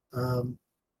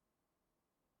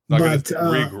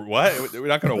 What? We're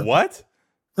not going to what?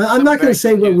 I'm not going to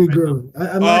say what we grew.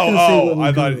 I'm not going to say what we grew.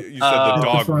 I thought you said the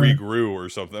dog regrew or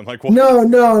something. I'm like, what? No.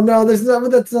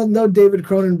 That's no David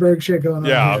Cronenberg shit going on.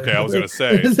 Yeah, okay. I was going to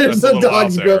say there's no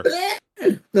dogs go.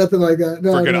 Nothing like that.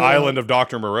 No, freaking Island of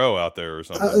Dr. Moreau out there or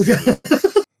something.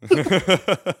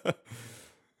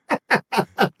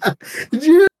 Did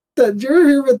you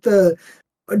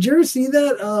ever see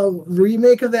that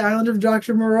remake of the Island of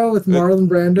Dr. Moreau with Marlon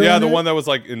Brando? Yeah, the one that was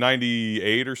like in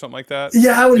 '98 or something like that.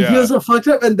 Yeah, when he was so fucked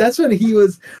up, and that's when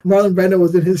Marlon Brando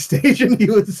was in his stage, and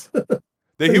he was.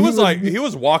 He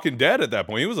was Walking Dead at that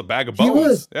point. He was a bag of bones. He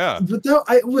was, yeah. But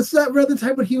was that around the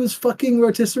time when he was fucking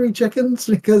rotisserie chickens?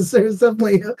 Because there's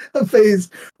definitely a phase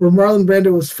where Marlon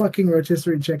Brando was fucking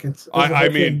rotisserie chickens.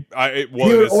 It was.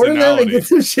 He would order them and get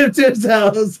them shipped to his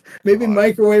house, maybe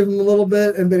microwave them a little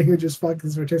bit, and then he would just fuck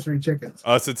his rotisserie chickens.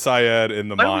 Us at Syed in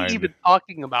the mind. What are we even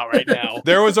talking about right now?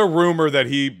 There was a rumor that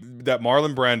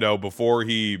Marlon Brando, before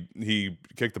he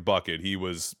kicked the bucket, he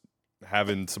was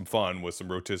having some fun with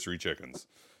some rotisserie chickens.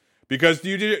 Because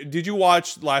did you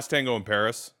watch Last Tango in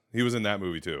Paris? He was in that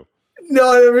movie too. No,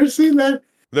 I've never seen that.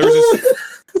 There was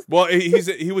Well,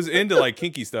 he was into like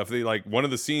kinky stuff. They like one of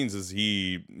the scenes is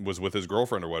he was with his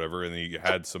girlfriend or whatever, and he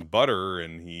had some butter,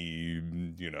 and he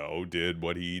did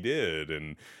what he did,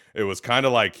 and it was kind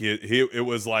of like it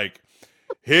was like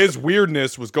his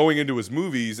weirdness was going into his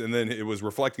movies, and then it was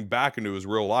reflecting back into his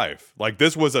real life. Like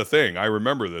this was a thing. I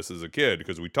remember this as a kid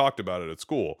because we talked about it at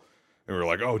school. And we were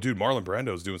like, oh, dude, Marlon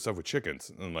Brando's doing stuff with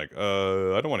chickens. And I'm like,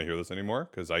 I don't want to hear this anymore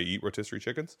because I eat rotisserie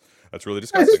chickens. That's really I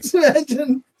disgusting. just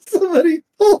imagine somebody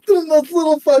holding those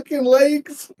little fucking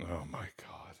legs. Oh, my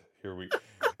God. Here we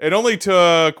It only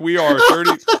took, we are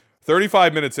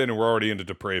 35 minutes in and we're already into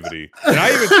depravity. And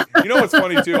I even, what's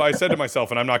funny too? I said to myself,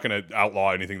 and I'm not going to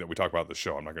outlaw anything that we talk about in the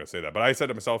show. I'm not going to say that. But I said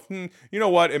to myself, you know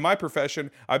what? In my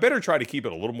profession, I better try to keep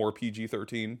it a little more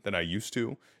PG-13 than I used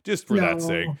to, just for that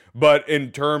sake. But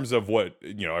in terms of what,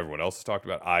 everyone else has talked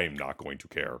about, I am not going to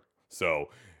care. So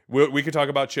we could talk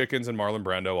about chickens and Marlon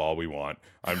Brando all we want.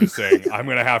 I'm just saying I'm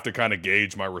going to have to kind of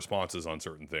gauge my responses on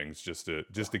certain things just to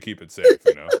keep it safe,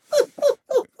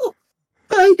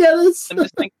 Hi, Dennis. I'm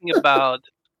just thinking about,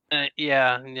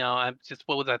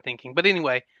 what was I thinking? But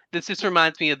anyway, this just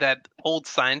reminds me of that old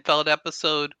Seinfeld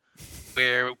episode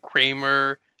where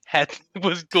Kramer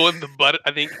was doing the butter.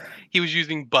 I think he was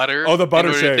using butter. Oh, the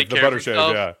butter shave,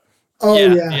 yeah. Oh,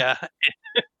 yeah.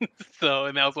 So,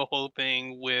 and that was a whole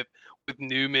thing with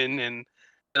Newman and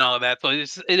all that. So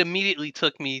it immediately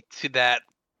took me to that.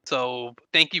 So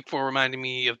thank you for reminding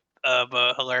me of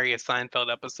a hilarious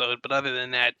Seinfeld episode. But other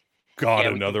than that, God,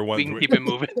 another one. We can keep it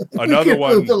moving. Another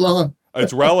one.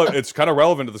 It's It's kind of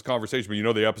relevant to this conversation,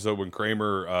 but the episode when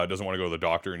Kramer doesn't want to go to the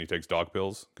doctor and he takes dog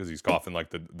pills because he's coughing like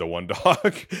the one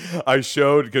dog. I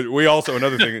showed because we also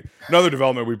another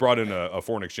development. We brought in a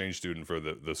foreign exchange student for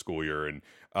the school year, and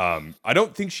I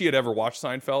don't think she had ever watched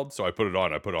Seinfeld, so I put it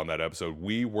on. I put on that episode.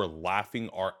 We were laughing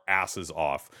our asses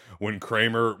off when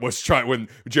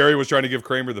Jerry was trying to give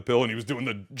Kramer the pill and he was doing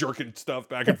the jerking stuff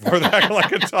back and forth, acting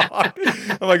like a dog.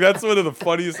 I'm like, that's one of the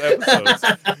funniest episodes.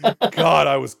 God,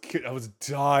 I was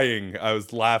dying. I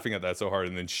was laughing at that so hard,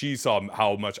 and then she saw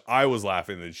how much I was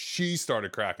laughing, and then she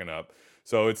started cracking up.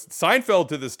 So it's Seinfeld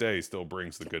to this day still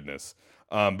brings the goodness.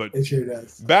 But it sure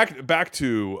does. Back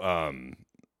to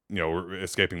we're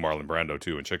escaping Marlon Brando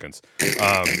too and chickens.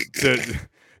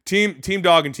 Team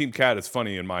dog and team cat is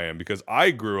funny in my end because I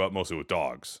grew up mostly with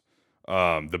dogs.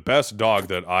 The best dog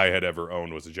that I had ever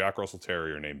owned was a Jack Russell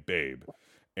Terrier named Babe.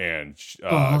 And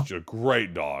a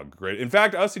great dog. Great. In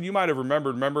fact, Ustin, you might have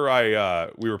remembered. Remember,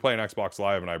 we were playing Xbox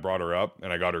Live, and I brought her up,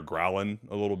 and I got her growling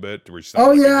a little bit to where she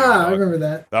sounded I remember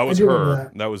that. That was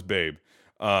her. That was Babe.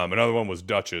 Another one was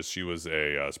Duchess. She was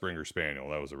a Springer Spaniel.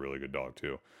 That was a really good dog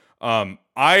too. I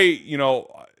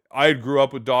grew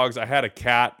up with dogs. I had a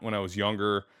cat when I was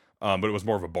younger, but it was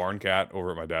more of a barn cat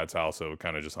over at my dad's house, so it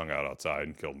kind of just hung out outside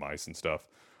and killed mice and stuff.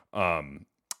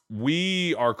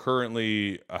 We are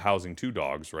currently housing 2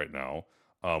 dogs right now.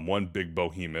 One big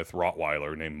behemoth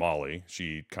Rottweiler named Molly.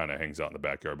 She kind of hangs out in the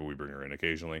backyard, but we bring her in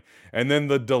occasionally. And then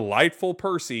the delightful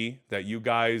Percy that you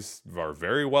guys are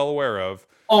very well aware of.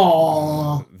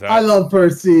 Oh, I love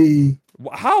Percy.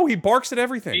 How he barks at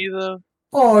everything.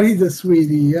 He's a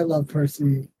sweetie. I love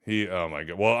Percy. Oh my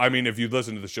God. Well, I mean, if you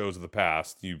listen to the shows of the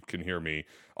past, you can hear me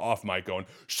off mic going,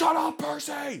 "Shut up,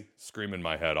 Percy!" Screaming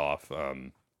my head off.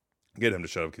 Get him to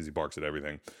shut up because he barks at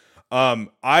everything.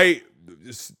 My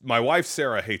wife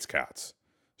Sarah hates cats.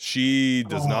 She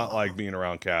does not like being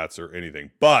around cats or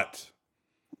anything. But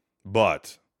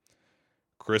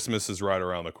Christmas is right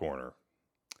around the corner.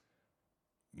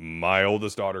 My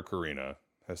oldest daughter Karina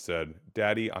has said,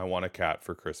 "Daddy, I want a cat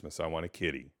for Christmas. I want a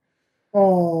kitty."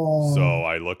 Oh. So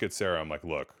I look at Sarah. I'm like,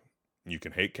 "Look, you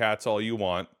can hate cats all you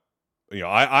want.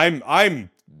 I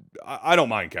don't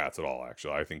mind cats at all.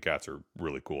 Actually, I think cats are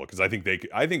really cool because I think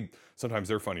sometimes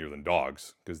they're funnier than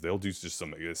dogs because they'll do just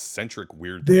some eccentric,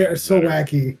 weird. They're so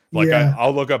wacky. Like yeah.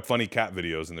 I'll look up funny cat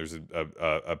videos, and there's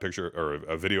a picture or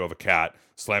a video of a cat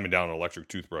slamming down an electric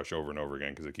toothbrush over and over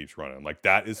again because it keeps running. I'm like,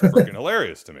 that is freaking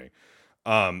hilarious to me.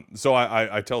 So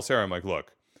I tell Sarah, I'm like,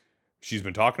 look, she's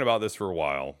been talking about this for a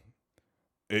while.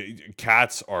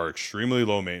 Cats are extremely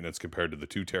low maintenance compared to the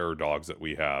 2 terror dogs that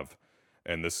we have.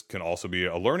 And this can also be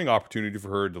a learning opportunity for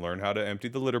her to learn how to empty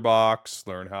the litter box,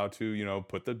 learn how to,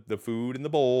 put the food in the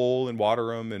bowl and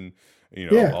water them and,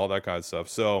 all that kind of stuff.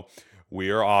 So we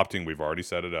are opting, we've already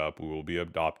set it up. We will be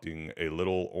adopting a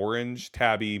little orange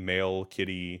tabby male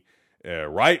kitty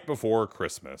right before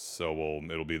Christmas. So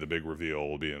it'll be the big reveal.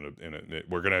 We'll be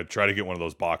we're going to try to get one of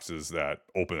those boxes that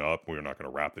open up. We're not going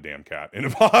to wrap the damn cat in a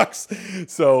box.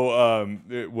 So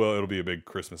it'll be a big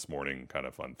Christmas morning kind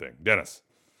of fun thing. Dennis.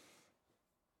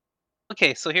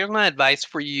 Okay, so here's my advice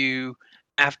for you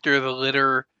after the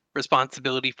litter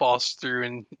responsibility falls through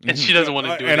and she doesn't want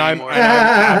to do it anymore. And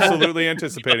I'm absolutely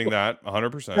anticipating that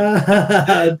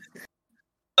 100%.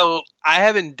 So I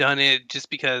haven't done it just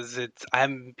because I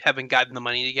haven't gotten the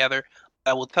money together.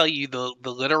 I will tell you the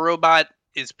litter robot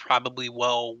is probably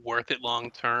well worth it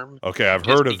long term. Okay, I've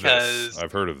heard of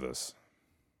this.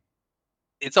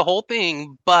 It's a whole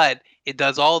thing, but it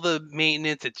does all the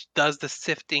maintenance, it does the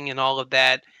sifting and all of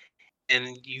that,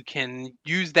 and you can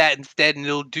use that instead, and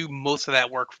it'll do most of that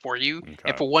work for you. Okay.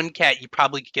 And for one cat, you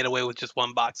probably could get away with just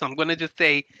one box. So I'm going to just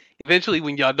say, eventually,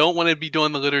 when y'all don't want to be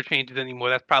doing the litter changes anymore,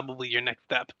 that's probably your next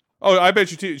step. Oh, I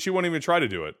bet you she won't even try to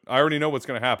do it. I already know what's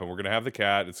going to happen. We're going to have the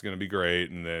cat. It's going to be great,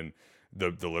 and then the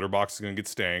litter box is going to get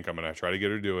stank. I'm going to try to get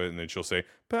her to do it, and then she'll say,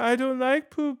 but I don't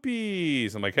like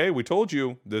poopies. I'm like, hey, we told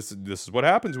you. This is what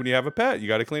happens when you have a pet. You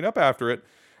got to clean up after it.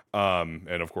 And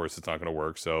of course, it's not going to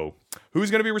work. So who's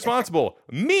going to be responsible?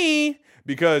 Me!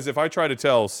 Because if I try to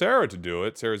tell Sarah to do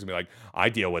it, Sarah's going to be like, I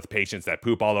deal with patients that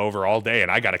poop all over all day,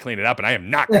 and I got to clean it up, and I am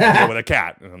not going to deal with a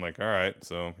cat. And I'm like, all right,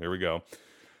 so here we go.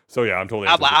 So yeah, I'm totally...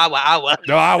 Awa.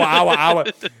 No, awa.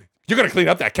 You're going to clean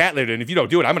up that cat litter, and if you don't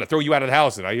do it, I'm going to throw you out of the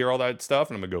house. And I hear all that stuff,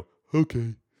 and I'm going to go,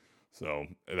 okay. So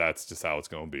that's just how it's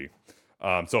going to be.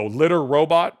 So litter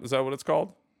robot, is that what it's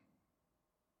called?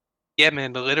 Yeah,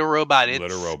 man, the litter robot.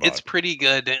 It's pretty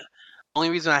good. The only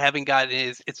reason I haven't got it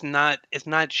is it's not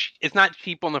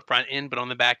cheap on the front end, but on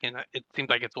the back end, it seems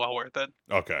like it's well worth it.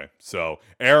 Okay, so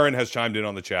Aaron has chimed in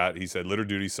on the chat. He said litter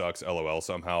duty sucks. LOL.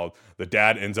 Somehow the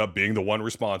dad ends up being the one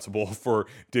responsible for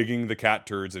digging the cat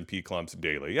turds and pee clumps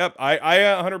daily. Yep, I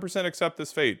 100% accept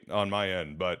this fate on my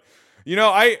end. But you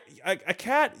know, a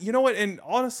cat. You know what? And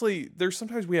honestly, there's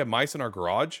sometimes we have mice in our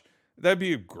garage. That'd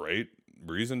be a great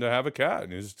reason to have a cat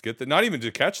and just get not even to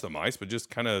catch the mice, but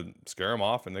just kind of scare them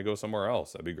off and they go somewhere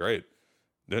else. That'd be great.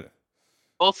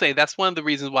 I'll say that's one of the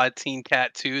reasons why Team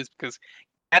Cat 2 is because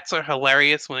cats are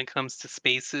hilarious when it comes to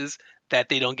spaces that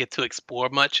they don't get to explore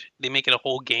much. They make it a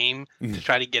whole game to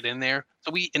try to get in there.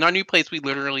 So in our new place, we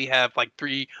literally have like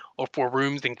 3 or 4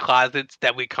 rooms and closets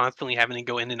that we constantly having to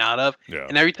go in and out of. Yeah.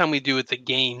 And every time we do, it's a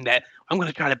game that I'm going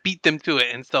to try to beat them to it.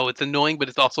 And so it's annoying, but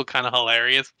it's also kind of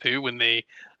hilarious too when they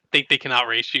think they can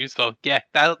outrace you. So yeah,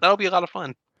 that'll be a lot of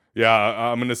fun. Yeah,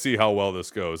 I'm gonna see how well this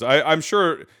goes. I'm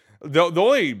sure the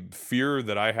only fear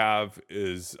that I have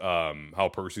is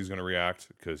how Percy's gonna react,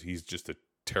 because he's just a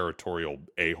territorial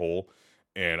a-hole,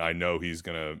 and I know he's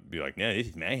gonna be like, "No, this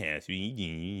is my house,"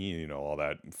 you know, all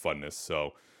that funness.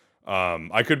 So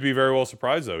I could be very well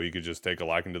surprised though. He could just take a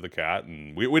liking to the cat,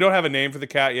 and we don't have a name for the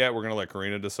cat yet. We're gonna let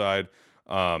Karina decide.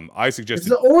 I suggested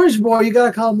it's the orange boy. You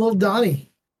gotta call him Little Donnie.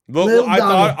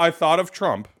 I thought of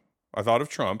Trump.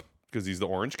 Because he's the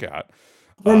orange cat.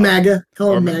 Or MAGA.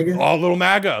 Call him MAGA. Oh, little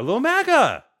MAGA. Little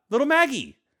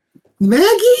Maggie.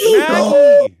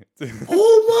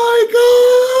 Oh my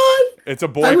God. It's a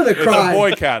boy. It's a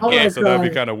boy cat, though, so that'd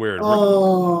be kind of weird.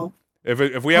 Oh.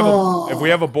 If we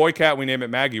have a boy cat, we name it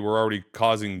Maggie. We're already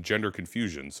causing gender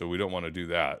confusion, so we don't want to do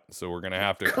that. So we're gonna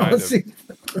have to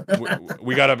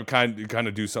we gotta kind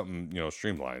of do something, you know,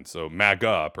 streamlined. So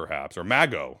MAGA perhaps, or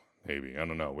Mago maybe. I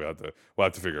don't know. We'll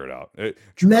have to figure it out.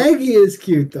 Maggie is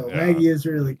cute though. Yeah. Maggie is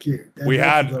really cute.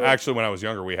 Actually, when I was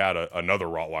younger, we had another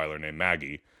Rottweiler named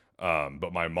Maggie.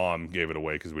 But my mom gave it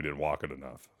away because we didn't walk it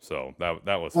enough. So that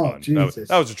was fun.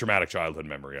 That was a traumatic childhood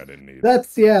memory I didn't need.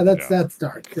 That's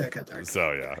dark. That got dark.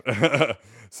 So yeah.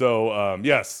 So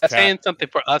yes. That's saying something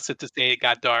for us to say it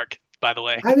got dark, by the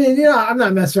way. I mean, you know, I'm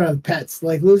not messing around with pets.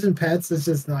 Like losing pets is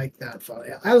just like not funny.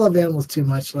 I love animals too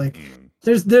much. Like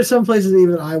there's some places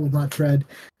even I will not tread.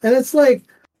 And it's like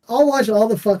I'll watch all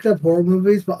the fucked up horror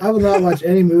movies, but I will not watch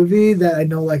any movie that I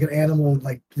know like an animal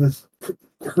like was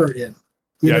hurt in.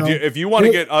 If you want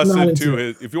to get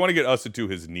us into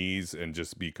his knees and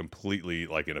just be completely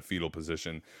like in a fetal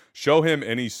position, show him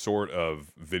any sort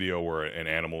of video where an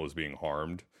animal is being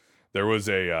harmed. There was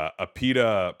a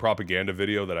PETA propaganda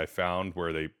video that I found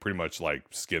where they pretty much like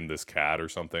skinned this cat or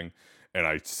something, and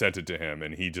I sent it to him,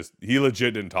 and he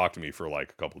legit didn't talk to me for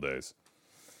like a couple days.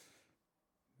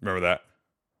 Remember that?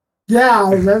 Yeah,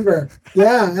 I remember.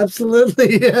 Yeah,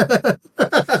 absolutely.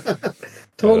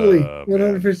 Totally,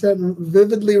 100%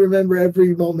 vividly remember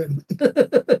every moment.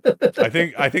 I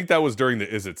think that was during the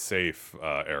 "Is It Safe"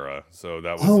 era. So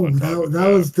that was that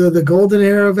was the golden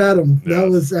era of Adam. Yes. That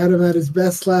was Adam at his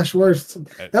best / worst.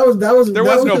 There was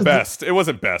no best. It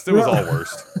wasn't best. It was all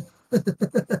worst.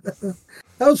 That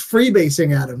was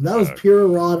freebasing Adam. That was pure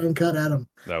raw uncut Adam.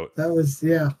 That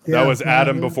was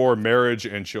Adam before marriage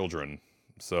and children.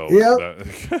 So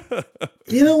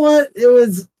you know what? It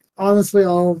was honestly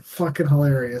all fucking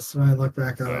hilarious when I look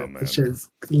back on it. This shit's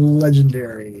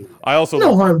legendary. I also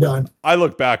no harm done. I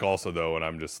look back also though, and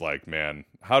I'm just like, man,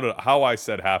 how I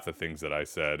said half the things that I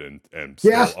said and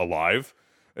still alive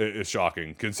is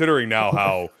shocking, considering now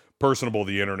how personable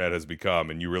the internet has become,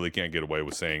 and you really can't get away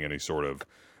with saying any sort of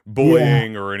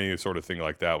bullying or any sort of thing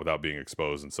like that without being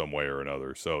exposed in some way or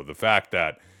another. So the fact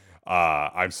that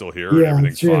I'm still here and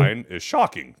everything's fine is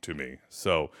shocking to me.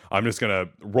 So I'm just going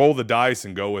to roll the dice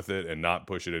and go with it and not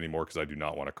push it anymore because I do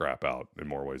not want to crap out in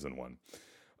more ways than one.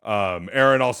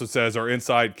 Aaron also says our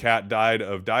inside cat died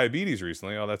of diabetes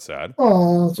recently. Oh, that's sad.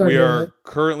 Oh, sorry. We are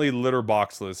currently litter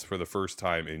boxless for the first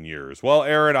time in years. Well,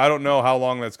 Aaron, I don't know how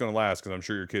long that's going to last because I'm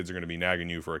sure your kids are going to be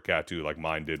nagging you for a cat too, like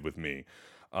mine did with me.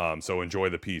 So enjoy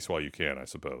the peace while you can, I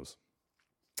suppose.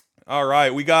 All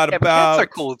right, we got about. Cats are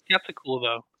cool. Cats are cool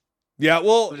though. Yeah,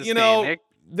 well, you know,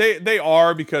 they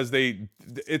are because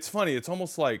it's funny. It's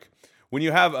almost like when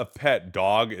you have a pet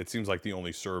dog, it seems like the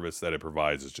only service that it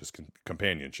provides is just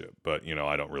companionship. But, you know,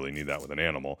 I don't really need that with an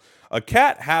animal. A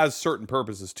cat has certain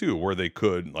purposes too, where they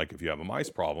could, like if you have a mice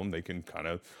problem, they can kind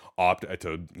of opt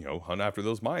to, you know, hunt after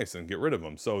those mice and get rid of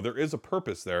them. So there is a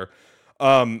purpose there.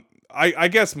 I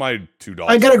guess my two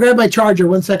dogs. I gotta grab my charger.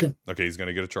 1 second. Okay, he's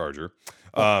gonna get a charger.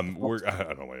 I don't know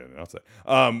why I didn't announce that.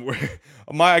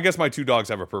 I guess my two dogs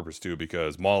have a purpose too,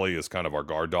 because Molly is kind of our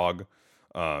guard dog.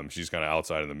 She's kind of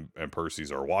outside of them, and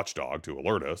Percy's our watchdog to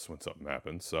alert us when something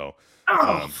happens. So,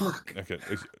 fuck.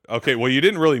 Okay. Well, you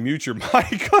didn't really mute your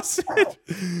mic,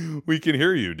 we can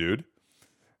hear you, dude.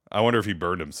 I wonder if he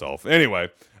burned himself. Anyway.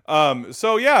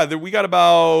 So yeah, we got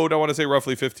about, I want to say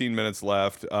roughly 15 minutes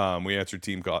left. We answered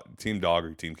team dog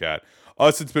or team cat.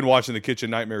 Us, it's been watching the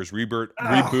Kitchen Nightmares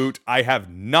reboot. I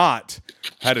have not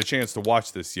had a chance to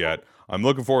watch this yet. I'm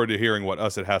looking forward to hearing what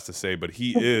Us it has to say, but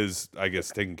he is, I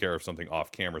guess, taking care of something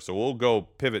off camera. So we'll go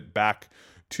pivot back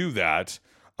to that.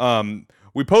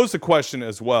 We posed a question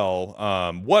as well.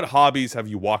 What hobbies have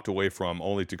you walked away from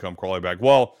only to come crawling back?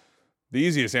 Well, the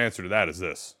easiest answer to that is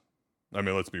this. I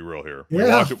mean, let's be real here.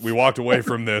 We walked away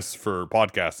from this for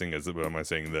podcasting. Am I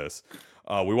saying this?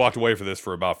 We walked away for this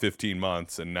for about 15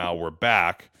 months, and now we're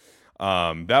back.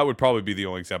 That would probably be the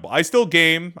only example. I still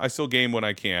game when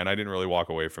I can. I didn't really walk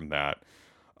away from that.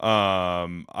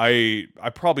 I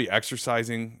probably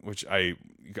exercising, which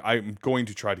I'm going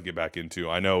to try to get back into.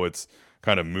 I know it's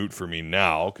kind of moot for me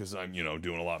now because I'm, you know,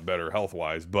 doing a lot better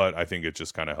health-wise, but I think it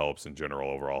just kind of helps in general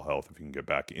overall health if you can get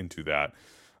back into that.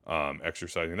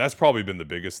 Exercising, that's probably been the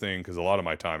biggest thing because a lot of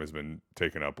my time has been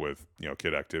taken up with, you know,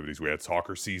 kid activities. We had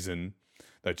soccer season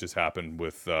that just happened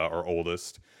with our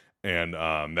oldest, and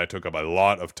that took up a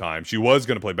lot of time. She was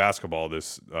going to play basketball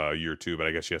this year too, but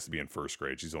I guess she has to be in first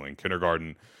grade. She's only in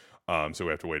kindergarten, so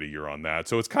we have to wait a year on that.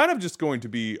 So it's kind of just going to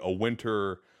be a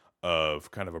winter of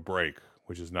kind of a break,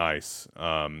 which is nice.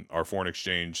 Our foreign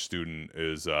exchange student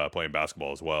is playing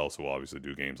basketball as well, so we'll obviously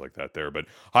do games like that there. But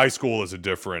high school is a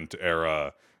different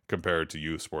era compared to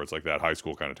youth sports like that. High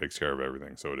school kind of takes care of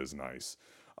everything, so it is nice.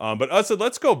 But Us,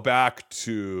 let's go back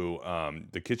to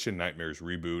the Kitchen Nightmares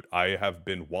reboot. I have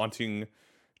been wanting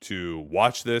to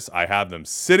watch this. I have them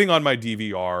sitting on my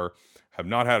DVR, have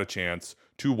not had a chance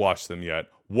to watch them yet.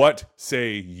 What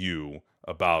say you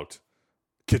about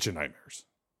Kitchen Nightmares?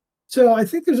 So I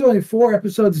think there's only 4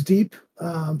 episodes deep,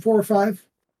 4 or 5,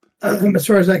 as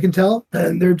far as I can tell.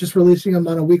 And they're just releasing them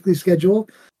on a weekly schedule,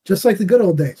 just like the good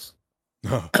old days.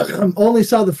 Only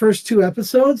saw the first 2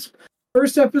 episodes.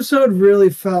 First episode really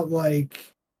felt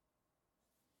like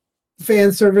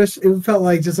fan service. It felt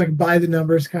like just like by the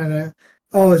numbers kind of,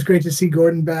 oh, it's great to see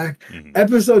Gordon back. Mm-hmm.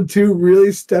 Episode 2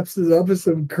 really steps it up with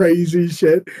some crazy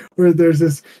shit where there's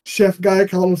this chef guy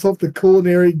calling himself the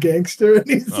culinary gangster, and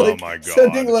he's sending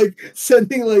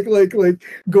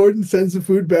Gordon sends the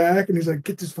food back, and he's like,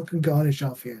 get this fucking garnish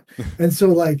off here. And so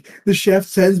like the chef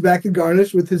sends back the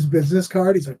garnish with his business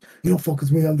card. He's like, you don't fuck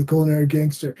with me, I'm the culinary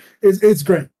gangster. It's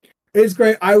great. It's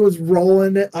great. I was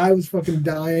rolling it. I was fucking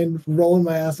dying, rolling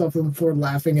my ass off on the floor,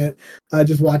 laughing at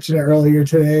just watching it earlier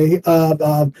today.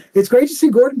 It's great to see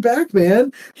Gordon back,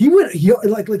 man. He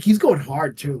he's going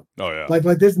hard too. Oh yeah. Like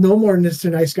there's no more Mr.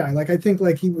 Nice Guy. Like I think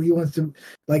like he wants to,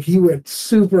 like he went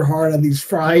super hard on these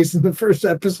fries in the first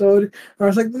episode. I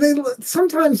was like,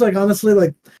 sometimes like honestly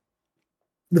like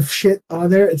the shit on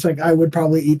there. It's like I would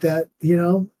probably eat that, you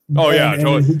know. Oh yeah,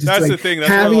 totally. That's the thing.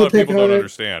 That's what a lot of people don't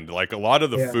understand. Like a lot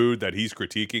of the food that he's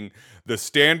critiquing, the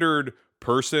standard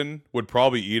person would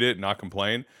probably eat it and not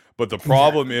complain. But the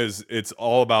problem is, it's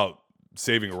all about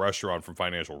saving a restaurant from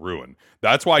financial ruin.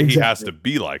 That's why he has to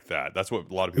be like that. That's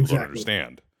what a lot of people don't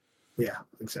understand. Yeah,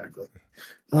 exactly.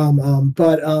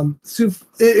 But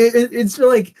it's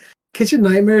like Kitchen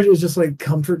Nightmares is just like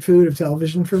comfort food of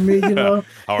television for me, you know?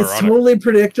 How It's ironic. totally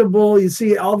predictable. You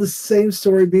see all the same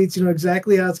story beats, you know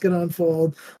exactly how it's going to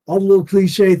unfold, all the little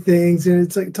cliche things, and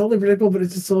it's like totally predictable, but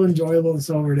it's just so enjoyable and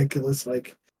so ridiculous.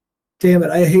 Like, damn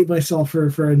it, I hate myself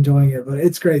for enjoying it, but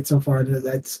it's great so far.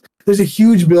 There's a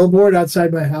huge billboard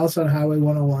outside my house on Highway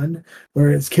 101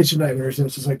 where it's Kitchen Nightmares, and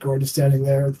it's just like Gordon standing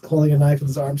there holding a knife with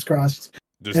his arms crossed.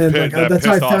 Just And that's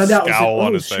how I found out. Scowl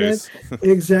on his shit. face.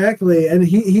 Exactly. And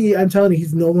he I'm telling you,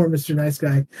 he's no more Mr. Nice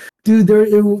Guy. Dude,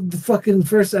 the fucking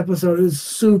first episode is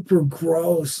super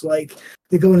gross. Like,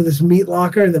 they go into this meat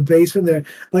locker in the basement. They're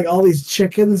like all these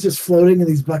chickens just floating in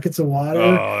these buckets of water.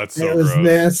 Oh, that's so it was gross.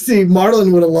 nasty.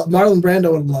 Marlon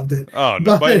Brando would have loved it. Oh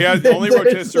no, but he had only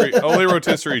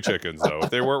rotisserie chickens though. If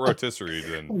they weren't rotisserie,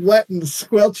 then wet and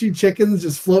squelchy chickens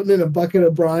just floating in a bucket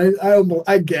of brine.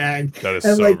 I gagged. that is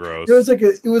And so like, gross.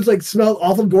 it was like smelled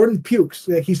awful. Gordon pukes.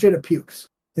 Like, he straight up pukes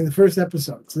in the first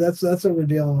episode. So that's what we're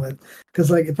dealing with. Because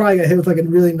like it probably got hit with like a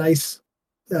really nice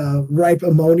ripe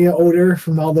ammonia odor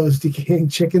from all those decaying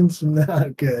chickens.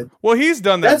 Not good. Well, he's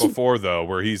done that before though,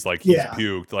 where he's Yeah.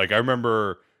 puked. Like I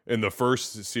remember in the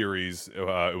first series,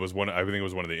 it was one. I think it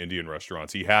was one of the Indian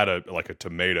restaurants. He had a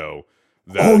tomato.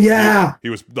 That Oh, yeah. he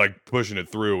was like pushing it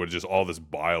through with just all this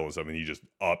bile and stuff, and he just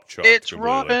upchucked. It's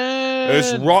completely. Robin.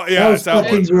 It's raw. That Yeah, was it's that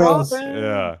fucking one. gross.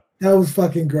 Yeah. That was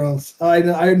fucking gross. I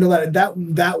know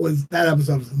that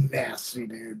episode was nasty,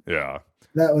 dude. Yeah.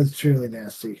 That was truly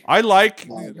nasty. I like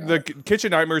Oh, God. the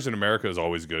Kitchen Nightmares in America is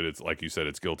always good. It's like you said,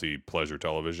 it's guilty pleasure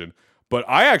television. But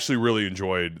I actually really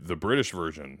enjoyed the British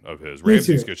version of his Me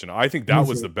Ramsay's too. Kitchen. I think that Me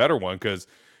was too. the better one because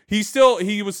he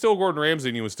was still Gordon Ramsay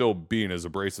and he was still being his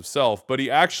abrasive self, but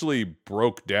he actually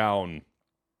broke down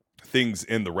things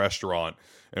in the restaurant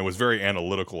and was very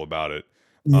analytical about it.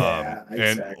 Yeah, And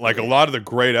exactly. like a lot of the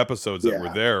great episodes that Yeah.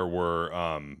 were there were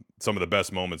some of the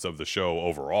best moments of the show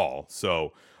overall.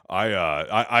 So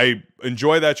I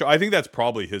enjoy that show. I think that's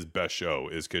probably his best show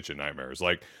is Kitchen Nightmares.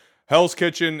 Like Hell's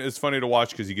Kitchen is funny to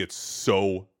watch because he gets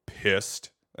so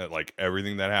pissed at like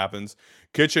everything that happens.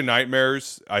 Kitchen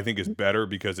Nightmares I think is better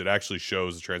because it actually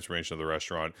shows the transformation of the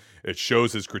restaurant. It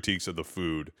shows his critiques of the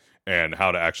food and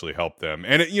how to actually help them.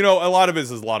 And a lot of it is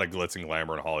a lot of glitz and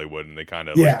glamour in Hollywood, and they kind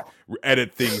of Yeah.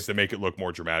 edit things to make it look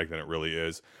more dramatic than it really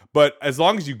is. But as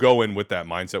long as you go in with that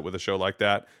mindset with a show like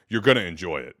that, you're gonna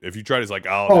enjoy it. If you try to like,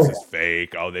 this is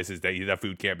fake, that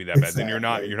food can't be that bad, then you're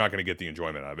not gonna get the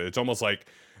enjoyment out of it. It's almost like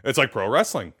pro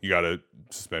wrestling. You got to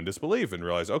suspend disbelief and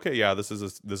realize, okay, yeah, this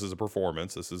is a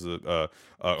performance, this is a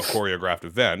choreographed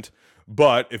event.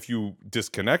 But if you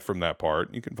disconnect from that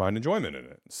part, you can find enjoyment in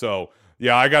it. So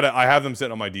yeah, I have them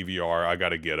sitting on my DVR. I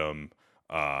gotta get them.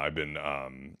 I've been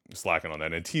slacking on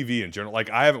that. And TV in general, like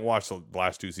I haven't watched the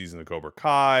last 2 seasons of Cobra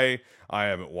Kai. I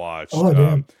haven't watched. Oh,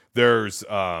 damn. There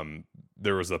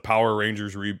was the Power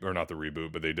Rangers or not the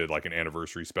reboot, but they did like an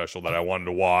anniversary special that I wanted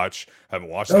to watch. Haven't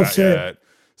watched that shit. yet.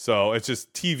 So it's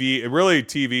just TV.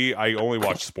 TV. I only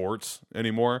watch sports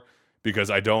anymore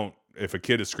because if a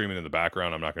kid is screaming in the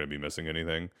background, I'm not going to be missing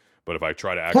anything. But if I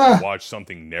try to actually watch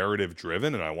something narrative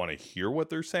driven and I want to hear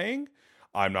what they're saying,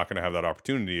 I'm not going to have that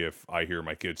opportunity if I hear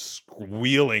my kids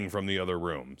squealing from the other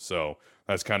room. So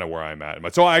that's kind of where I'm at.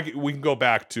 But we can go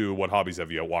back to what hobbies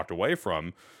have you walked away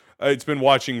from. It's been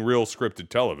watching real scripted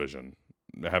television,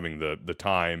 having the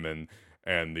time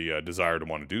and the desire to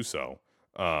want to do so.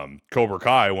 Cobra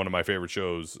Kai, one of my favorite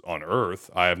shows on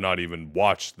earth. I have not even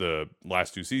watched the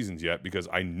last 2 seasons yet because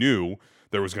I knew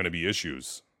there was going to be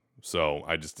issues. So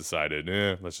I just decided,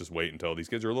 let's just wait until these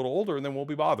kids are a little older and then won't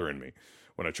be bothering me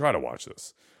when I try to watch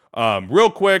this. Real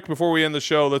quick, before we end the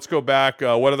show, let's go back.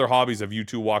 What other hobbies have you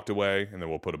two walked away? And then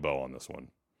we'll put a bow on this one.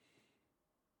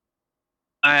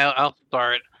 I'll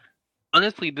start.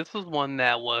 Honestly, this was one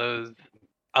that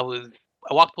I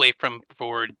walked away from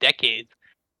for decades,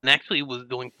 and actually was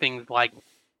doing things like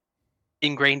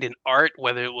ingrained in art,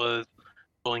 whether it was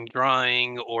doing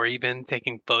drawing or even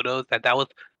taking photos. That was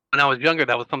when I was younger.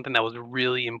 That was something that was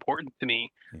really important to me,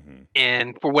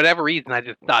 and for whatever reason, I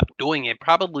just stopped doing it.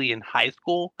 Probably in high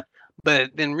school, but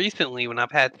then recently, when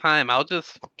I've had time, I'll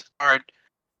just start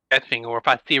sketching, or if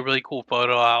I see a really cool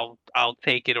photo, I'll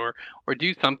take it or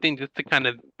do something just to kind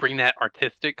of bring that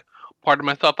artistic part of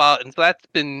myself out. And so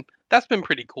that's been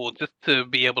pretty cool, just to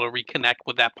be able to reconnect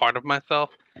with that part of myself.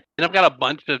 And I've got a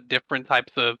bunch of different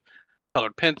types of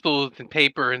colored pencils and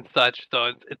paper and such.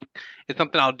 So it's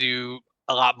something I'll do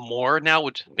a lot more now,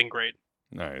 which has been great.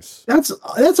 Nice. That's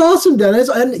awesome, Dennis.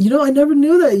 And I never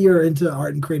knew that you're into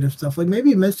art and creative stuff. Like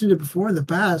maybe you mentioned it before in the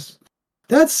past.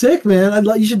 That's sick, man.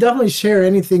 You should definitely share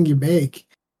anything you make.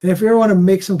 And if you ever want to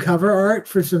make some cover art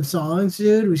for some songs,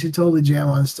 dude, we should totally jam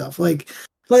on stuff. Like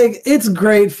Like, it's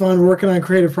great fun working on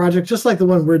creative projects, just like the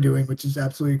one we're doing, which is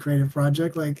absolutely a creative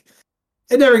project. Like,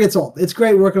 it never gets old. It's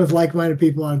great working with like-minded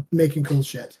people on making cool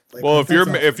shit. Like, well,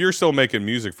 awesome. if you're still making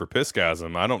music for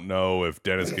Pissgasm, I don't know if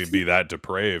Dennis could be that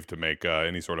depraved to make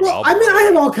any sort of album. I mean, I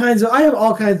have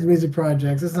all kinds of music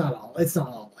projects. It's not all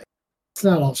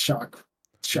shock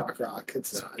rock.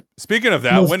 It's not. Speaking of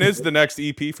that, when is the next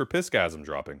EP for Pissgasm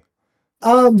dropping?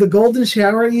 The Golden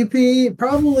Shower EP,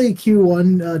 probably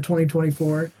Q1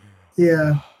 2024.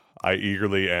 Yeah. I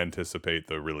eagerly anticipate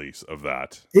the release of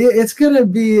that. It's gonna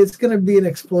be an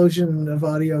explosion of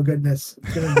audio goodness.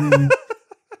 It's gonna be.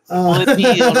 Will it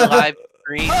be on a live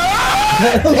stream?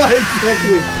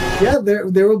 Yeah,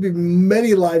 there will be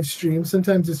many live streams.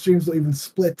 Sometimes the streams will even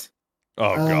split.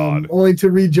 Oh God! Only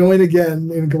to rejoin again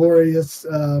in glorious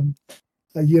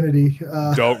unity.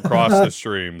 Don't cross the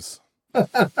streams,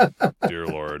 dear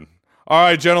Lord. All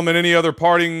right, gentlemen. Any other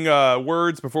parting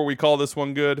words before we call this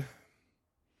one good?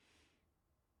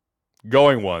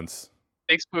 Going once.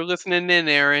 Thanks for listening in,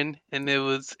 Aaron. And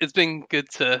it's been good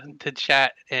to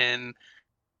chat and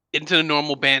get into the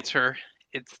normal banter.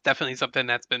 It's definitely something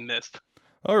that's been missed.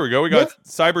 Oh, here we go. We got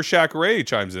Cyber Shack Ray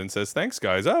chimes in, says, thanks,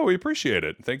 guys. Oh, we appreciate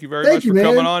it. Thank you very much for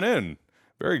coming on in.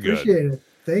 Very good. Appreciate it.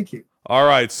 Thank you. All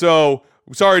right. So,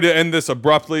 sorry to end this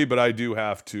abruptly, but I do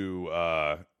have to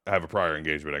have a prior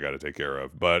engagement I got to take care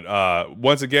of. But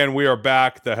once again, we are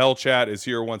back. The Hell Chat is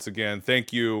here once again.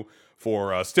 Thank you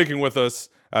for sticking with us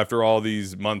after all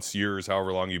these months, years,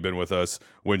 however long you've been with us.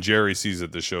 When Jerry sees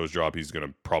that the show's drop, he's going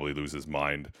to probably lose his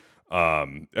mind.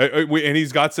 And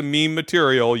he's got some meme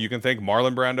material. You can thank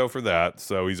Marlon Brando for that.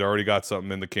 So he's already got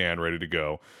something in the can ready to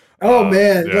go. Oh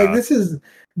man, yeah. Like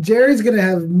Jerry's gonna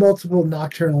have multiple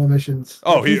nocturnal emissions.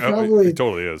 Oh, he totally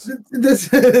is.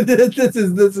 This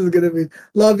is gonna be.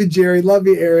 Love you, Jerry. Love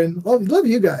you, Aaron. Love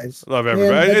you guys. Love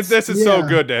everybody. This is so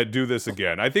good to do this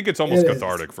again. I think it's almost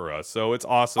cathartic for us. So it's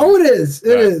awesome. Oh, it is.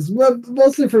 It is. Well,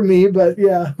 mostly for me, but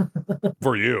yeah.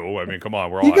 For you, I mean, come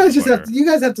on, we're all. You guys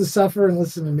have to suffer and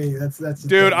listen to me. That's.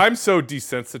 Dude, I'm so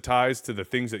desensitized to the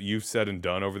things that you've said and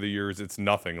done over the years. It's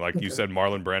nothing. Like you said,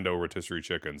 Marlon Brando rotisserie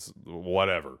chickens,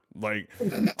 whatever. Like.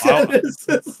 It's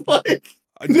like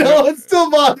no, it still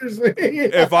bothers me.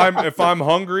 If I'm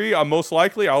hungry, most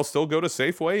likely I'll still go to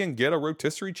Safeway and get a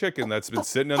rotisserie chicken that's been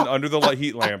sitting under the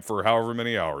heat lamp for however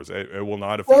many hours. It will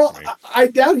not affect me. I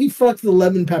doubt he fucked the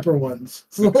lemon pepper ones.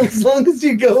 So as long as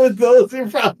you go with those, you're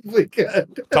probably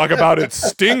good. Talk about it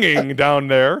stinging down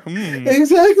there.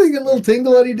 Exactly, a little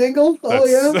tingle dingle. Oh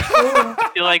yeah.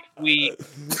 I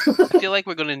feel like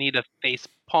we're gonna need a face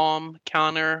palm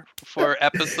counter for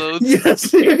episodes. Yeah,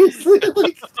 seriously.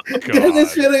 Like,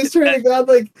 Dennis feelings turn to God,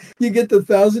 like you get the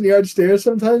 1,000-yard stare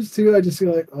sometimes too. I just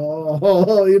feel like,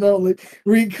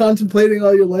 like contemplating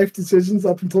all your life decisions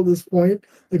up until this point.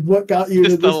 Like what got you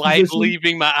just to this the light position?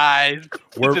 leaving my eyes.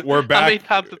 We're back. How many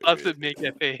times does it make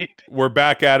it fade? We're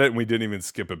back at it, and we didn't even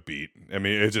skip a beat. I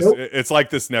mean, it's like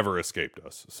this never escaped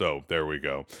us. So there we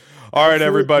go. All right,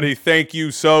 everybody. Thank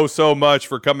you so much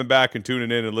for coming back and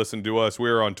tuning in and listening to us. We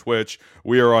are on Twitch.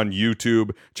 We are on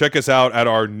YouTube. Check us out at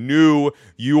our new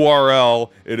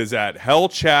URL. It is at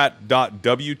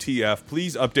hellchat.wtf.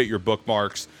 Please update your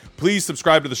bookmarks. Please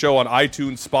subscribe to the show on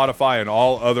iTunes, Spotify, and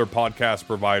all other podcast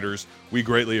providers. We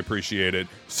greatly appreciate it.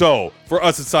 So, for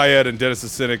us at Syed and Dennis the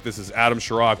Cynic, this is Adam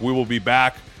Sharrock. We will be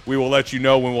back. We will let you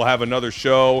know when we'll have another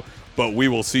show, but we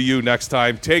will see you next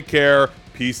time. Take care.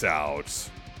 Peace out.